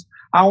macros,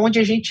 aonde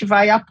a gente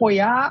vai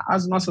apoiar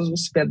as nossas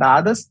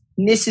hospedadas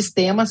nesses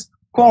temas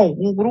com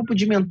um grupo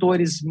de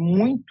mentores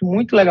muito,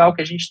 muito legal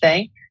que a gente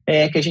tem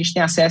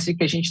acesso e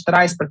que a gente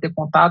traz para ter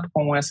contato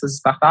com essas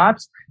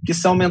startups, que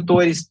são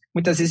mentores,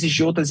 muitas vezes,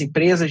 de outras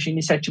empresas, de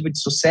iniciativa de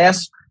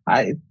sucesso,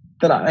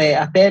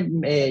 até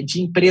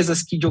de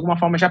empresas que, de alguma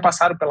forma, já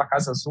passaram pela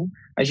Casa Azul.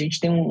 A gente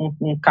tem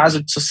um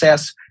caso de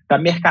sucesso da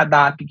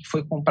Mercadap, que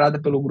foi comprada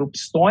pelo Grupo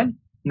Stone,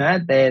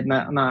 né,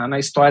 na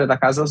história da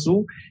Casa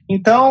Azul.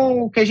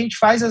 Então, o que a gente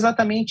faz é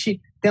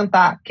exatamente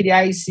tentar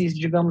criar esses,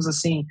 digamos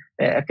assim,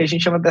 que a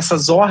gente chama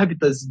dessas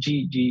órbitas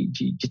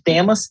de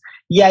temas,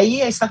 e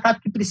aí a startup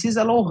que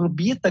precisa, ela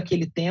orbita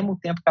aquele tema, o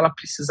tempo que ela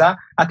precisar,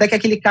 até que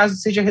aquele caso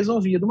seja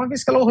resolvido. Uma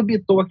vez que ela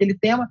orbitou aquele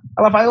tema,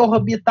 ela vai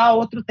orbitar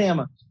outro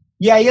tema.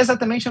 E aí,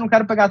 exatamente, eu não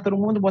quero pegar todo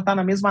mundo, botar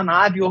na mesma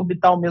nave e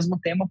orbitar o mesmo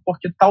tema,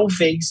 porque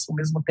talvez o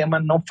mesmo tema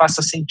não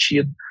faça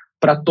sentido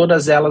para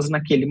todas elas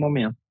naquele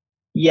momento.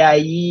 E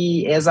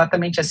aí, é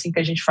exatamente assim que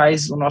a gente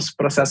faz o nosso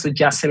processo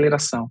de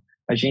aceleração.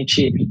 A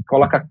gente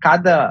coloca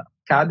cada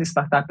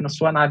startup na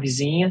sua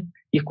navezinha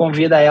e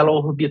convida ela a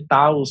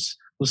orbitar os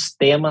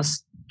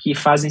temas que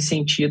fazem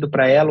sentido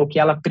para ela, o que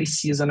ela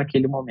precisa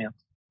naquele momento.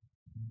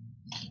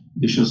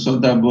 Deixa eu só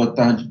dar boa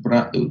tarde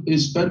para... Eu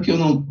espero que eu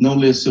não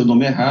leia seu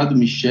nome errado,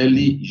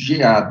 Michele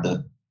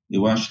Geada,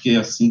 Eu acho que é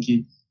assim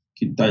que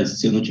tá,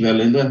 se eu não estiver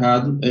lendo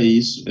errado, é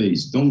isso.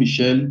 Então,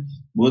 Michele,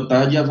 boa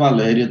tarde, e a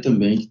Valéria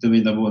também, que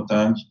também dá boa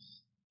tarde,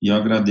 e eu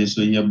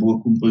agradeço aí a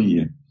boa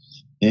companhia.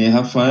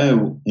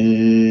 Rafael,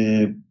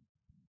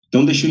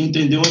 então deixa eu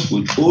entender uma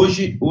coisa.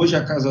 Hoje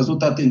a Casa Azul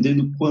está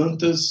atendendo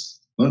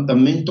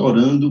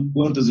mentorando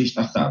quantas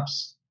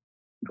startups?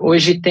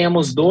 Hoje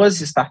temos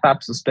 12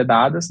 startups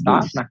hospedadas, tá,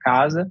 na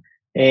casa,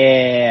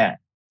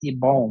 e,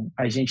 bom,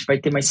 a gente vai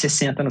ter mais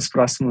 60 nas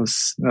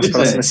próximas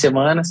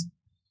semanas.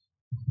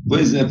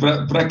 Pois é,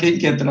 para quem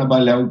quer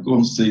trabalhar o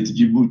conceito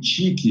de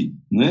boutique,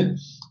 né,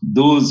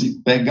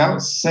 12, pegar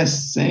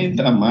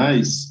 60 a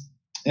mais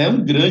é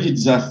um grande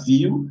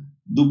desafio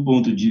do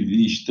ponto de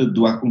vista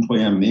do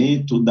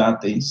acompanhamento, da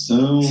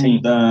atenção,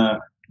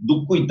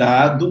 do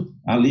cuidado.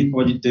 Ali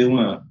pode ter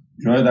uma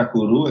joia da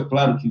coroa, é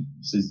claro que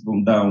vocês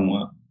vão dar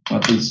uma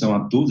atenção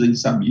a todos, a gente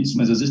sabe isso,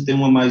 mas às vezes tem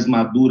uma mais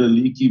madura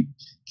ali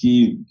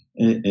que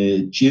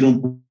tira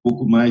um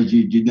pouco mais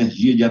de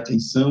energia, de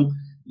atenção.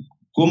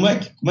 Como é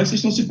que vocês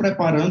estão se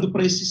preparando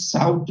para esse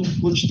salto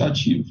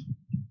quantitativo?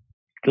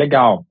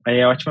 Legal,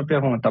 ótima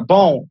pergunta.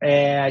 Bom,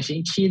 a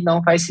gente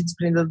não vai se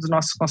desprender dos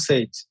nossos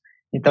conceitos.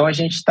 Então, a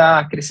gente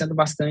está crescendo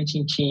bastante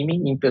em time,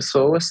 em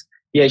pessoas,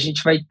 e a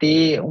gente vai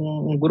ter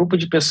um grupo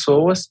de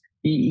pessoas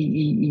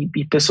e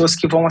pessoas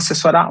que vão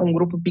assessorar um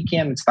grupo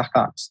pequeno de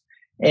startups.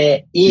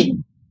 E,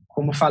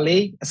 como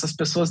falei, essas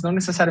pessoas não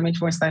necessariamente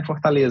vão estar em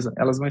Fortaleza,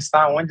 elas vão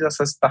estar onde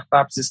essas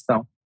startups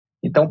estão.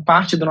 Então,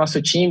 parte do nosso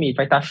time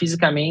vai estar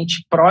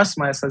fisicamente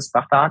próxima a essas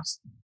startups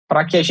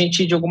para que a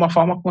gente, de alguma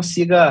forma,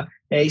 consiga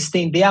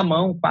estender a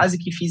mão quase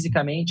que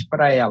fisicamente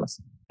para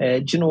elas.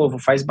 De novo,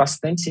 faz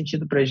bastante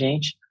sentido para a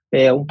gente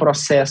um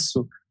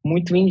processo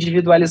muito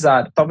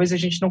individualizado. Talvez a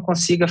gente não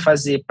consiga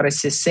fazer para as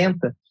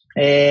 60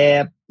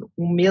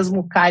 o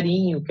mesmo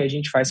carinho que a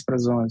gente faz para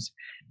as 11,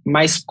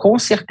 mas com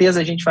certeza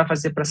a gente vai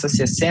fazer para essas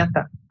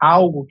 60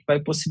 algo que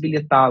vai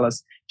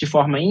possibilitá-las de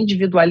forma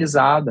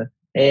individualizada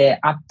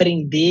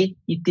aprender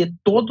e ter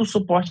todo o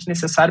suporte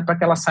necessário para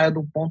que ela saia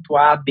do ponto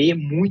A a B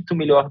muito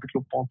melhor do que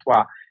o ponto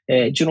A.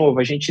 De novo,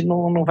 a gente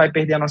não vai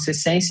perder a nossa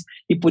essência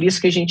e por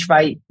isso que a gente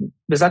vai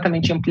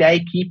exatamente ampliar a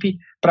equipe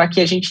para que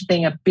a gente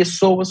tenha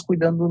pessoas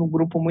cuidando de um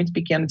grupo muito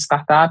pequeno de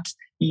startups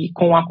e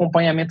com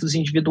acompanhamentos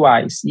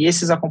individuais. E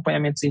esses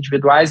acompanhamentos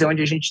individuais é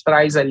onde a gente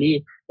traz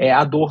ali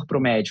a dor para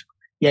o médico.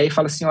 E aí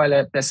fala assim,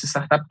 olha, essa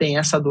startup tem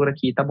essa dor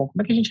aqui, tá bom,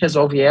 como é que a gente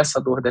resolve essa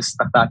dor dessa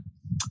startup?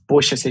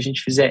 Poxa, se a gente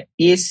fizer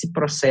esse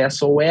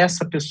processo ou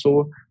essa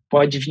pessoa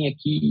pode vir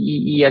aqui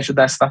e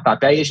ajudar a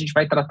startup. Aí a gente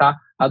vai tratar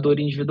a dor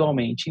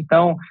individualmente.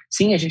 Então,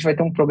 sim, a gente vai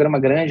ter um programa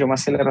grande, uma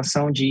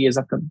aceleração de,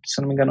 se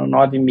não me engano,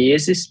 9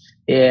 meses.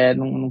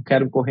 Não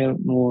quero correr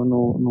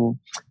no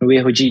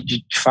erro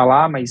de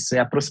falar, mas é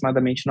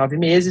aproximadamente 9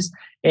 meses.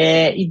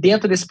 E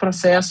dentro desse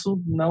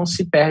processo não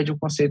se perde o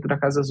conceito da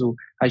Casa Azul.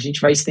 A gente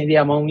vai estender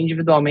a mão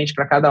individualmente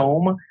para cada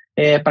uma,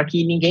 para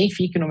que ninguém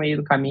fique no meio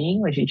do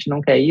caminho, a gente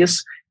não quer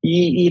isso,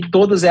 e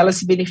todas elas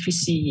se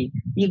beneficiem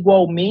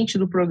igualmente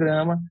do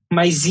programa,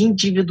 mas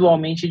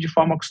individualmente de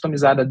forma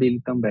customizada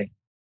dele também.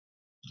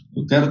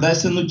 Eu quero dar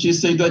essa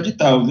notícia aí do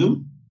edital,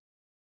 viu?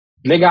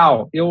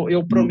 Legal,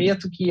 eu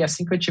prometo que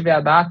assim que eu tiver a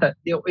data,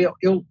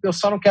 eu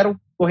só não quero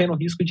correr no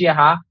risco de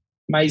errar,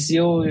 mas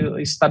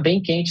está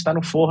bem quente, está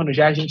no forno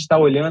já, a gente está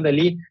olhando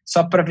ali,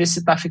 só para ver se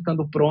está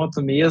ficando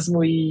pronto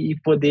mesmo e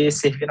poder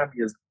servir na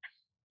mesa.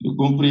 Eu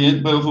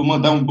compreendo, mas eu vou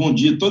mandar um bom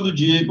dia todo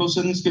dia para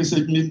você não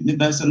esquecer de me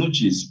dar essa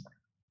notícia.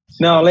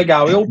 Não,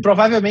 legal. Eu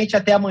provavelmente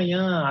até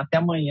amanhã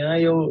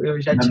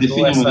eu já te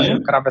dou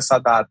eu cravo essa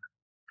data.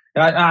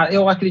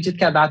 Eu acredito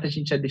que a data a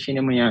gente já define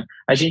amanhã.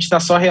 A gente está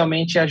só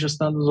realmente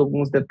ajustando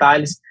alguns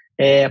detalhes,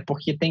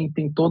 porque tem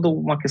toda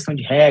uma questão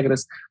de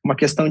regras, uma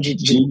questão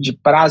de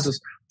prazos,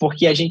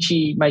 porque a gente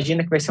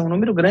imagina que vai ser um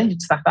número grande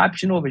de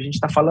startups. De novo, a gente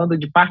está falando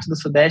de parte do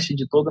Sudeste,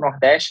 de todo o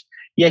Nordeste,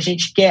 e a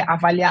gente quer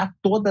avaliar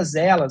todas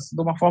elas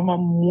de uma forma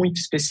muito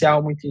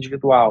especial, muito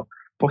individual,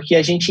 porque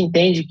a gente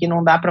entende que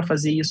não dá para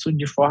fazer isso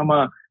de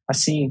forma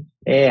assim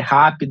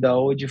rápida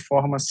ou de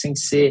forma sem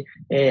ser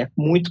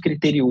muito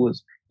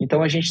criterioso.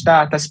 Então, a gente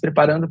está se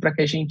preparando para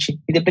que a gente,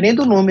 independente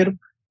do número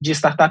de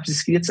startups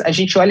inscritas, a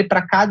gente olhe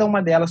para cada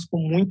uma delas com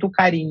muito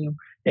carinho,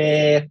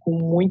 com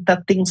muita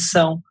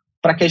atenção,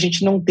 para que a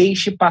gente não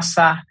deixe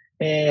passar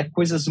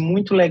coisas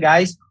muito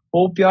legais,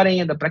 ou pior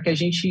ainda, para que a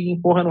gente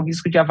incorra no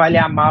risco de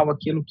avaliar mal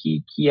aquilo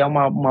que é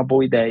uma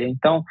boa ideia.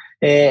 Então,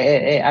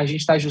 a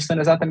gente está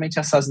ajustando exatamente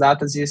essas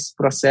datas e esse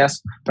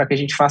processo para que a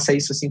gente faça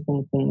isso assim,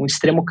 com um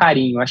extremo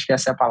carinho, acho que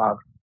essa é a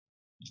palavra.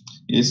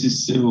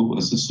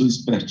 Essa sua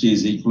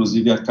expertise,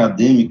 inclusive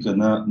acadêmica,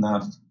 na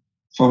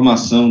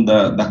formação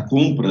da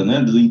compra,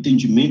 né, do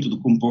entendimento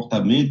do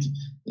comportamento,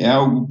 é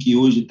algo que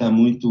hoje está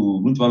muito,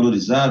 muito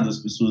valorizado, as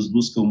pessoas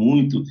buscam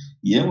muito,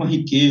 e é uma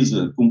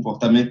riqueza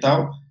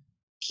comportamental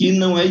que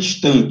não é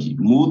estanque,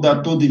 muda a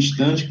todo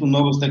instante, com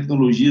novas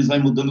tecnologias, vai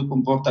mudando o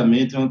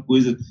comportamento, é uma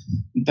coisa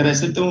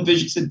interessante. Então, eu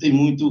vejo que você tem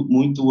muito,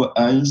 muito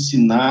a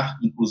ensinar,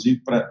 inclusive,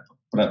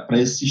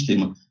 para esse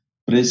sistema,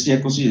 para esse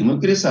ecossistema. Eu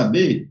queria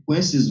saber, com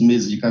esses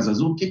meses de Casa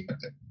Azul, o que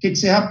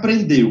você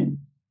aprendeu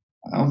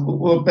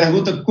A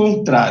pergunta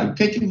contrária, o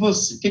que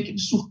te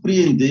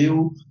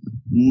surpreendeu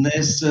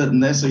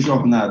nessa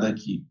jornada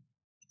aqui?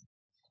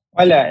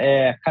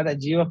 Olha, cada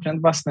dia eu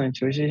aprendo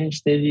bastante. Hoje a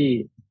gente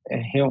teve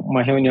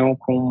uma reunião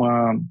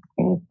com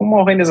uma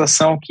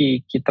organização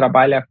que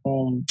trabalha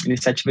com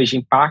iniciativas de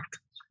impacto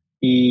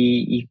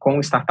e com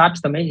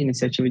startups também de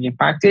iniciativa de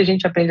impacto, e a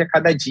gente aprende a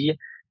cada dia,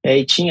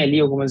 e tinha ali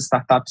algumas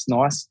startups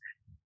nossas.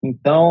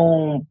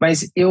 Então,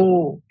 mas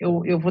eu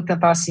vou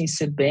tentar assim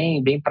ser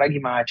bem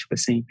pragmático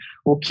assim.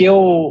 O que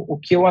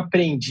eu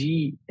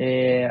aprendi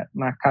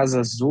na Casa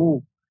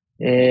Azul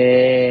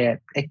é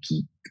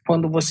que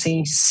quando você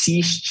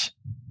insiste,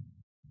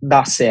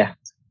 dá certo.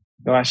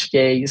 Eu acho que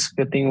é isso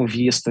que eu tenho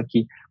visto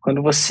aqui.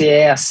 Quando você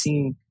é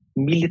assim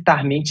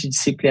militarmente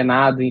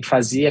disciplinado em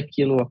fazer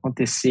aquilo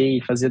acontecer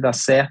e fazer dar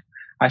certo,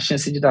 a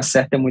chance de dar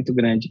certo é muito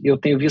grande. Eu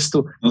tenho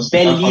visto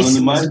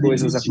belíssimas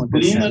coisas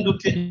acontecendo. Disciplina do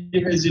que de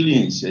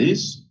resiliência, é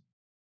isso?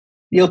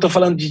 E eu estou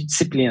falando de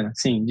disciplina,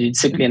 sim, de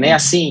disciplina. É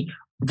assim,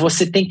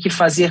 você tem que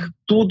fazer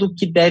tudo o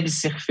que deve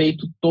ser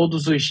feito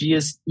todos os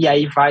dias e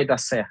aí vai dar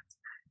certo.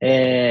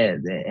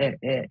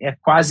 É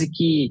quase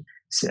que...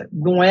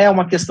 Não é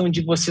uma questão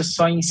de você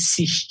só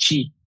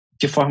insistir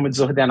de forma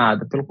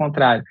desordenada. Pelo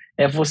contrário,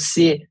 é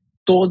você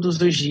todos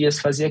os dias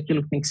fazer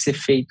aquilo que tem que ser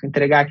feito,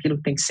 entregar aquilo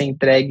que tem que ser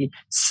entregue,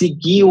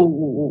 seguir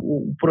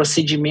o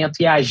procedimento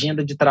e a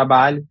agenda de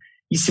trabalho.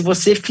 E se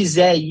você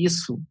fizer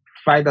isso,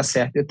 vai dar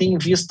certo. Eu tenho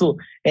visto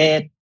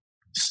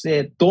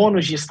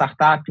donos de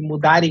startup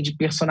mudarem de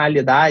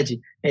personalidade,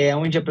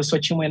 onde a pessoa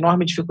tinha uma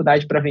enorme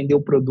dificuldade para vender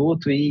o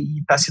produto e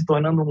está se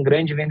tornando um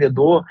grande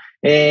vendedor,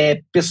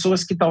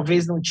 pessoas que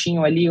talvez não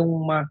tinham ali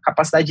uma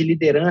capacidade de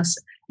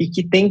liderança e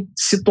que tem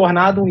se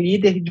tornado um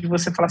líder de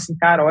você falar assim,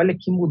 cara, olha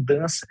que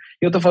mudança.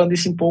 Eu estou falando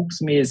isso em poucos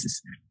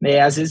meses.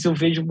 Às vezes eu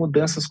vejo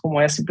mudanças como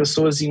essa em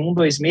pessoas em 1,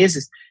 2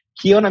 meses,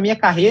 que eu, na minha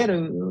carreira,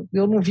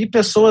 eu não vi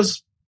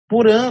pessoas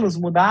por anos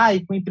mudar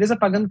e com a empresa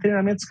pagando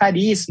treinamentos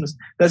caríssimos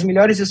das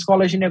melhores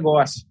escolas de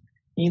negócio.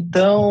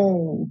 Então,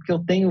 o que eu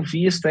tenho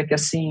visto é que,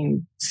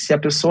 assim, se a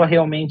pessoa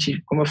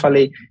realmente, como eu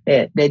falei,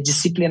 é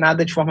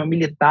disciplinada de forma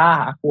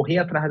militar, a correr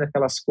atrás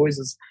daquelas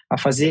coisas, a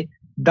fazer,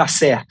 dá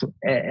certo.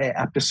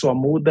 A pessoa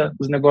muda,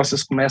 os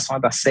negócios começam a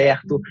dar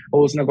certo,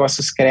 ou os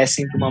negócios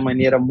crescem de uma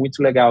maneira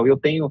muito legal. Eu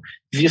tenho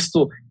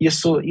visto,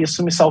 isso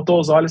me saltou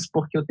aos olhos,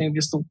 porque eu tenho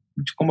visto,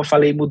 como eu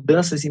falei,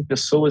 mudanças em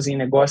pessoas, em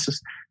negócios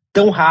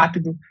tão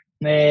rápido,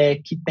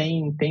 que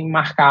tem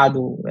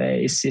marcado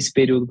esse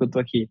período que eu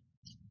estou aqui.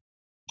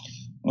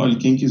 Olha,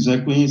 quem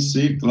quiser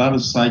conhecer, claro, o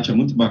site é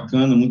muito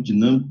bacana, muito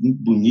dinâmico,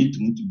 muito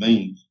bonito, muito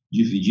bem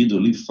dividido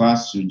ali,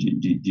 fácil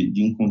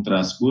de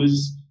encontrar as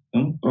coisas.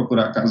 Então,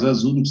 procurar Casa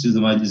Azul, não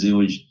precisa mais dizer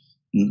hoje,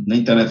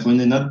 nem telefone,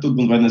 nem nada, todo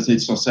mundo vai nas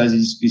redes sociais e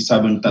diz que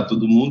sabe onde está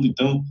todo mundo,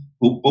 então,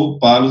 vou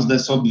poupá-los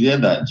dessa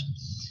obviedade.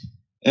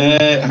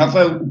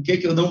 Rafael, o que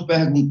eu não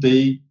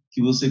perguntei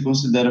que você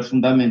considera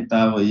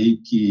fundamental aí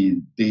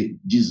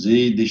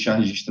dizer e deixar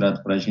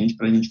registrado para a gente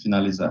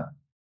finalizar?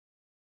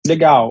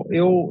 Legal.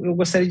 Eu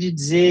gostaria de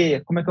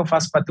dizer como é que eu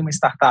faço para ter uma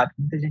startup.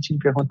 Muita gente me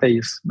pergunta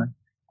isso, né?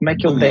 Como é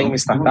que eu tenho uma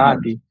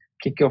startup? O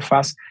que eu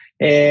faço?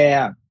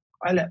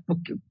 Olha,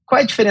 qual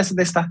é a diferença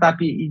da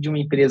startup e de uma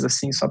empresa,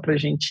 assim, só para a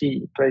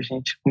gente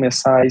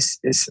começar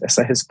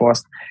essa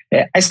resposta?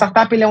 A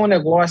startup é um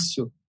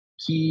negócio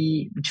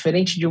que,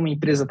 diferente de uma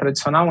empresa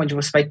tradicional, onde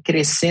você vai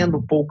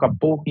crescendo pouco a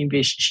pouco,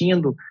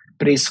 investindo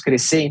para isso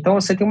crescer. Então,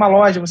 você tem uma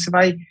loja, você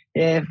vai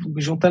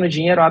juntando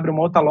dinheiro, abre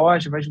uma outra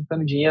loja, vai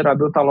juntando dinheiro,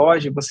 abre outra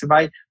loja, você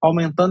vai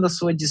aumentando a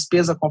sua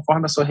despesa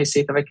conforme a sua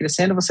receita vai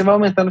crescendo, você vai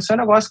aumentando o seu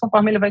negócio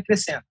conforme ele vai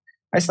crescendo.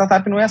 A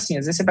startup não é assim.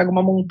 Às vezes você pega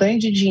uma montanha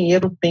de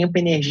dinheiro, tempo,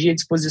 energia,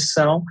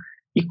 disposição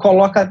e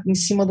coloca em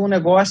cima de um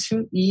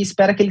negócio e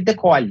espera que ele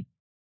decole.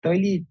 Então,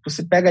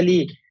 você pega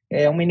ali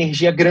uma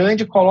energia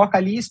grande, coloca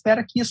ali e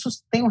espera que isso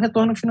tenha um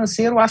retorno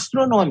financeiro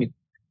astronômico.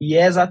 E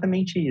é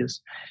exatamente isso.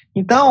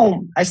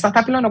 Então, a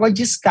startup é um negócio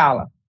de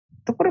escala.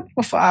 Então, quando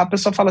a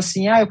pessoa fala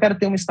assim, eu quero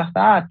ter uma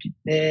startup,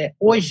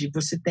 hoje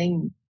você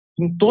tem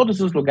em todos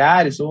os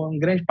lugares, ou em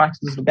grande parte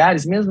dos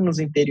lugares, mesmo nos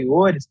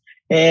interiores,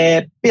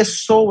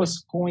 pessoas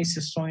com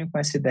esse sonho, com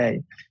essa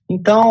ideia.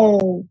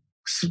 Então,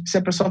 se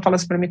a pessoa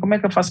falasse para mim, como é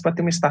que eu faço para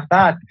ter uma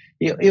startup?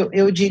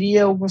 Eu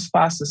diria alguns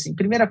passos. Assim.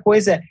 Primeira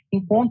coisa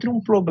encontre um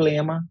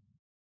problema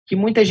que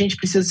muita gente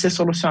precisa ser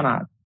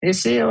solucionado.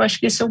 Eu acho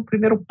que esse é o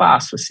primeiro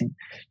passo, assim.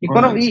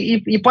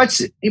 E pode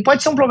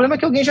ser um problema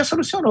que alguém já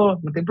solucionou,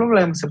 não tem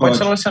problema. Você pode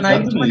solucionar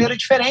ele de maneira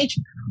diferente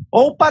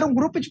ou para um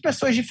grupo de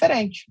pessoas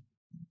diferente.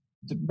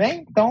 Tudo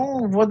bem?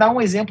 Então, vou dar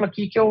um exemplo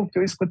aqui que eu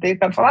escutei o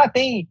cara falar,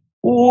 tem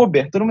o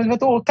Uber. Todo mundo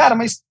inventou, cara,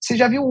 mas você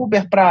já viu o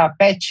Uber para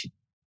pet?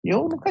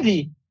 Eu nunca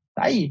vi.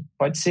 Tá aí,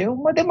 pode ser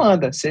uma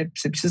demanda. Você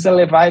precisa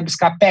levar e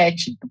buscar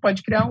pet, tu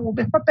pode criar um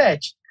Uber para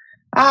pet.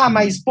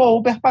 Mas,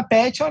 Uber para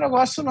pet é um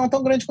negócio não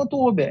tão grande quanto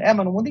o Uber.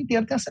 Mas no mundo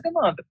inteiro tem essa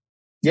demanda.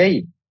 E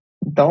aí?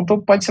 Então,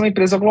 pode ser uma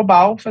empresa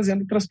global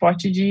fazendo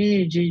transporte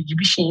de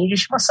bichinhos de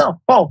estimação.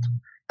 Ponto.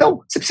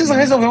 Então, você precisa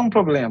resolver um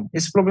problema.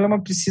 Esse problema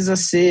precisa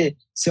ser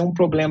um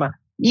problema,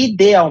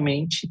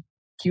 idealmente,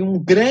 que um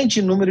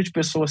grande número de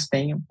pessoas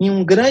tenham em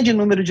um grande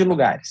número de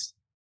lugares.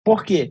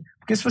 Por quê?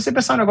 Porque se você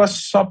pensar um negócio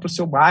só para o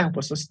seu bairro, para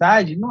a sua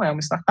cidade, não é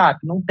uma startup,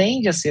 não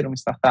tende a ser uma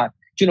startup.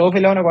 De novo,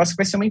 ele é um negócio que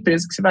vai ser uma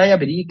empresa que você vai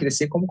abrir e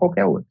crescer como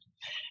qualquer outro.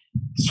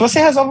 Se você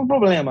resolve um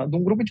problema de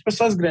um grupo de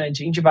pessoas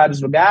grande em de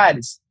vários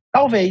lugares,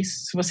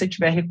 talvez, se você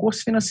tiver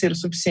recurso financeiro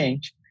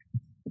suficiente,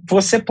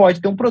 você pode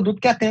ter um produto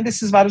que atenda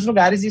esses vários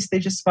lugares e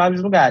esteja esses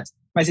vários lugares.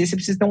 Mas aí você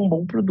precisa ter um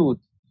bom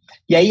produto.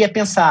 E aí é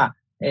pensar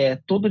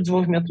todo o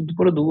desenvolvimento do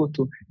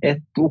produto,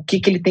 o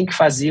que ele tem que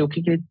fazer, o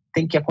que ele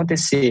tem que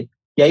acontecer.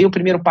 E aí o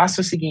primeiro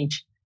passo é o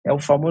seguinte, é o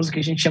famoso que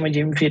a gente chama de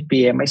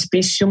MVP, mas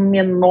pense o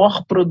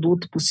menor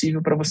produto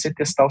possível para você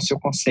testar o seu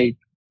conceito.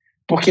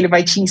 Porque ele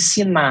vai te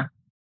ensinar,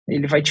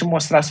 ele vai te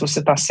mostrar se você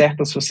está certo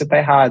ou se você está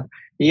errado.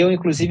 Eu,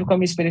 inclusive, com a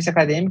minha experiência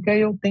acadêmica,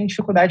 eu tenho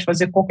dificuldade de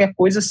fazer qualquer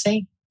coisa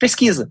sem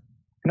pesquisa.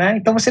 Né?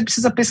 Então, você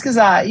precisa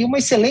pesquisar. E uma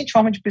excelente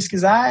forma de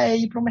pesquisar é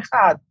ir para o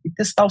mercado e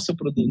testar o seu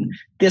produto,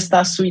 testar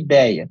a sua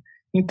ideia.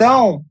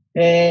 Então,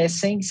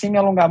 sem me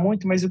alongar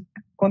muito, mas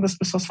quando as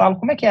pessoas falam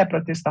como é que é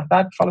para ter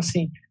startup, eu falo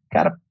assim,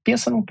 cara,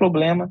 pensa num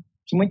problema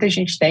que muita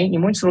gente tem, em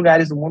muitos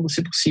lugares do mundo,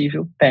 se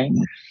possível, tem.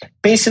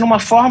 Pense numa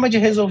forma de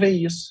resolver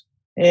isso,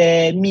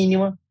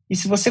 mínima, e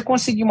se você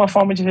conseguir uma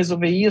forma de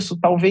resolver isso,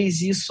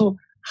 talvez isso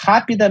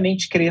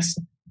rapidamente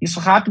cresça, isso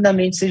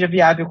rapidamente seja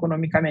viável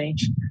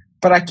economicamente,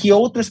 para que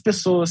outras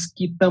pessoas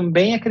que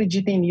também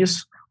acreditem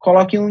nisso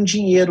coloquem um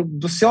dinheiro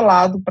do seu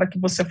lado para que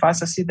você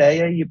faça essa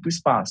ideia e ir para o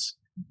espaço.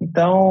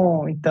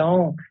 Então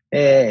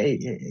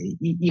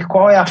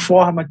qual é a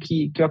forma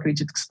que eu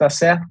acredito que isso está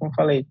certo? Como eu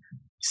falei,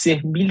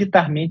 ser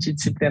militarmente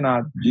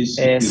disciplinado.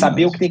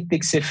 Saber o que tem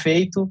que ser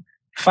feito,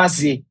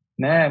 fazer.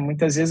 Né?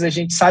 Muitas vezes a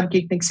gente sabe o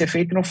que tem que ser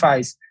feito e não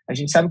faz. A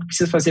gente sabe o que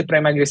precisa fazer para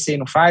emagrecer e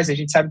não faz. A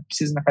gente sabe o que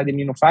precisa na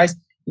academia e não faz.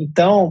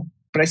 Então,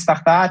 para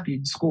startup,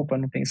 desculpa,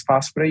 não tem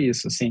espaço para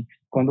isso. Assim,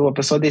 quando a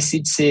pessoa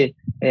decide ser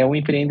um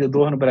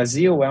empreendedor no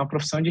Brasil, é uma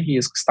profissão de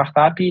risco.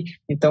 Startup,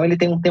 então, ele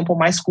tem um tempo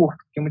mais curto,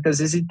 porque muitas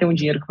vezes ele tem um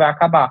dinheiro que vai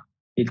acabar.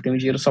 Ele tem um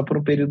dinheiro só por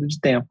um período de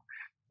tempo.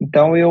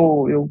 Então,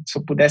 se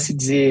eu pudesse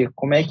dizer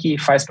como é que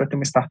faz para ter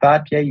uma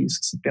startup, é isso.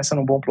 Você pensa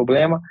num bom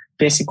problema,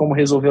 pense em como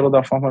resolvê-lo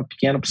da forma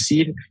pequena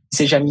possível e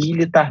seja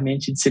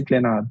militarmente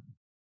disciplinado.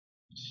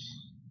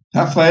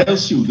 Rafael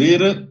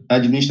Silveira,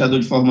 administrador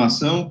de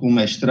formação com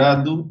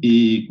mestrado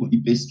e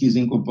pesquisa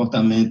em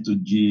comportamento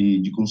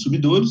de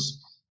consumidores,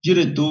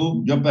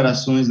 diretor de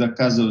operações da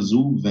Casa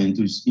Azul,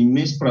 Ventos.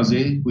 Imenso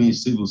prazer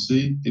conhecer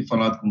você, ter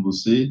falado com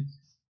você,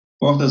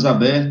 portas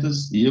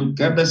abertas, e eu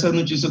quero dar essa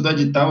notícia do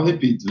edital,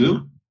 repito,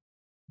 viu?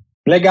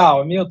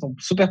 Legal, Milton,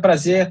 super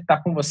prazer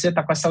estar com você,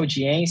 estar com essa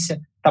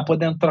audiência, estar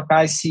podendo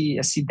trocar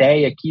essa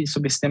ideia aqui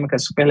sobre esse tema que é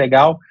super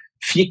legal.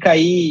 Fica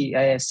aí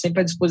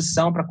sempre à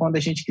disposição para quando a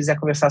gente quiser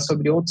conversar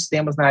sobre outros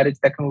temas na área de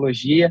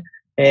tecnologia.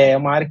 É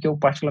uma área que eu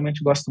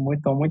particularmente gosto muito,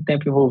 estou há muito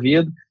tempo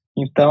envolvido.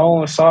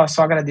 Então, eu só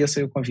agradeço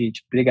aí o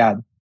convite.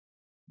 Obrigado.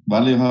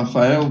 Valeu,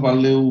 Rafael.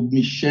 Valeu,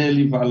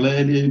 Michele,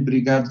 Valéria.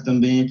 Obrigado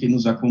também a quem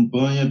nos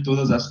acompanha.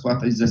 Todas as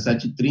quartas, às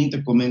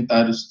 17h30,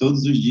 comentários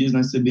todos os dias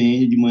na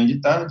CBN, de manhã e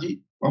de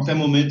tarde, qualquer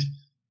momento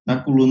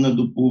na coluna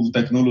do Povo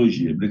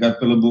Tecnologia. Obrigado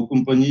pela boa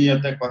companhia e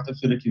até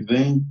quarta-feira que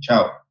vem.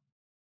 Tchau.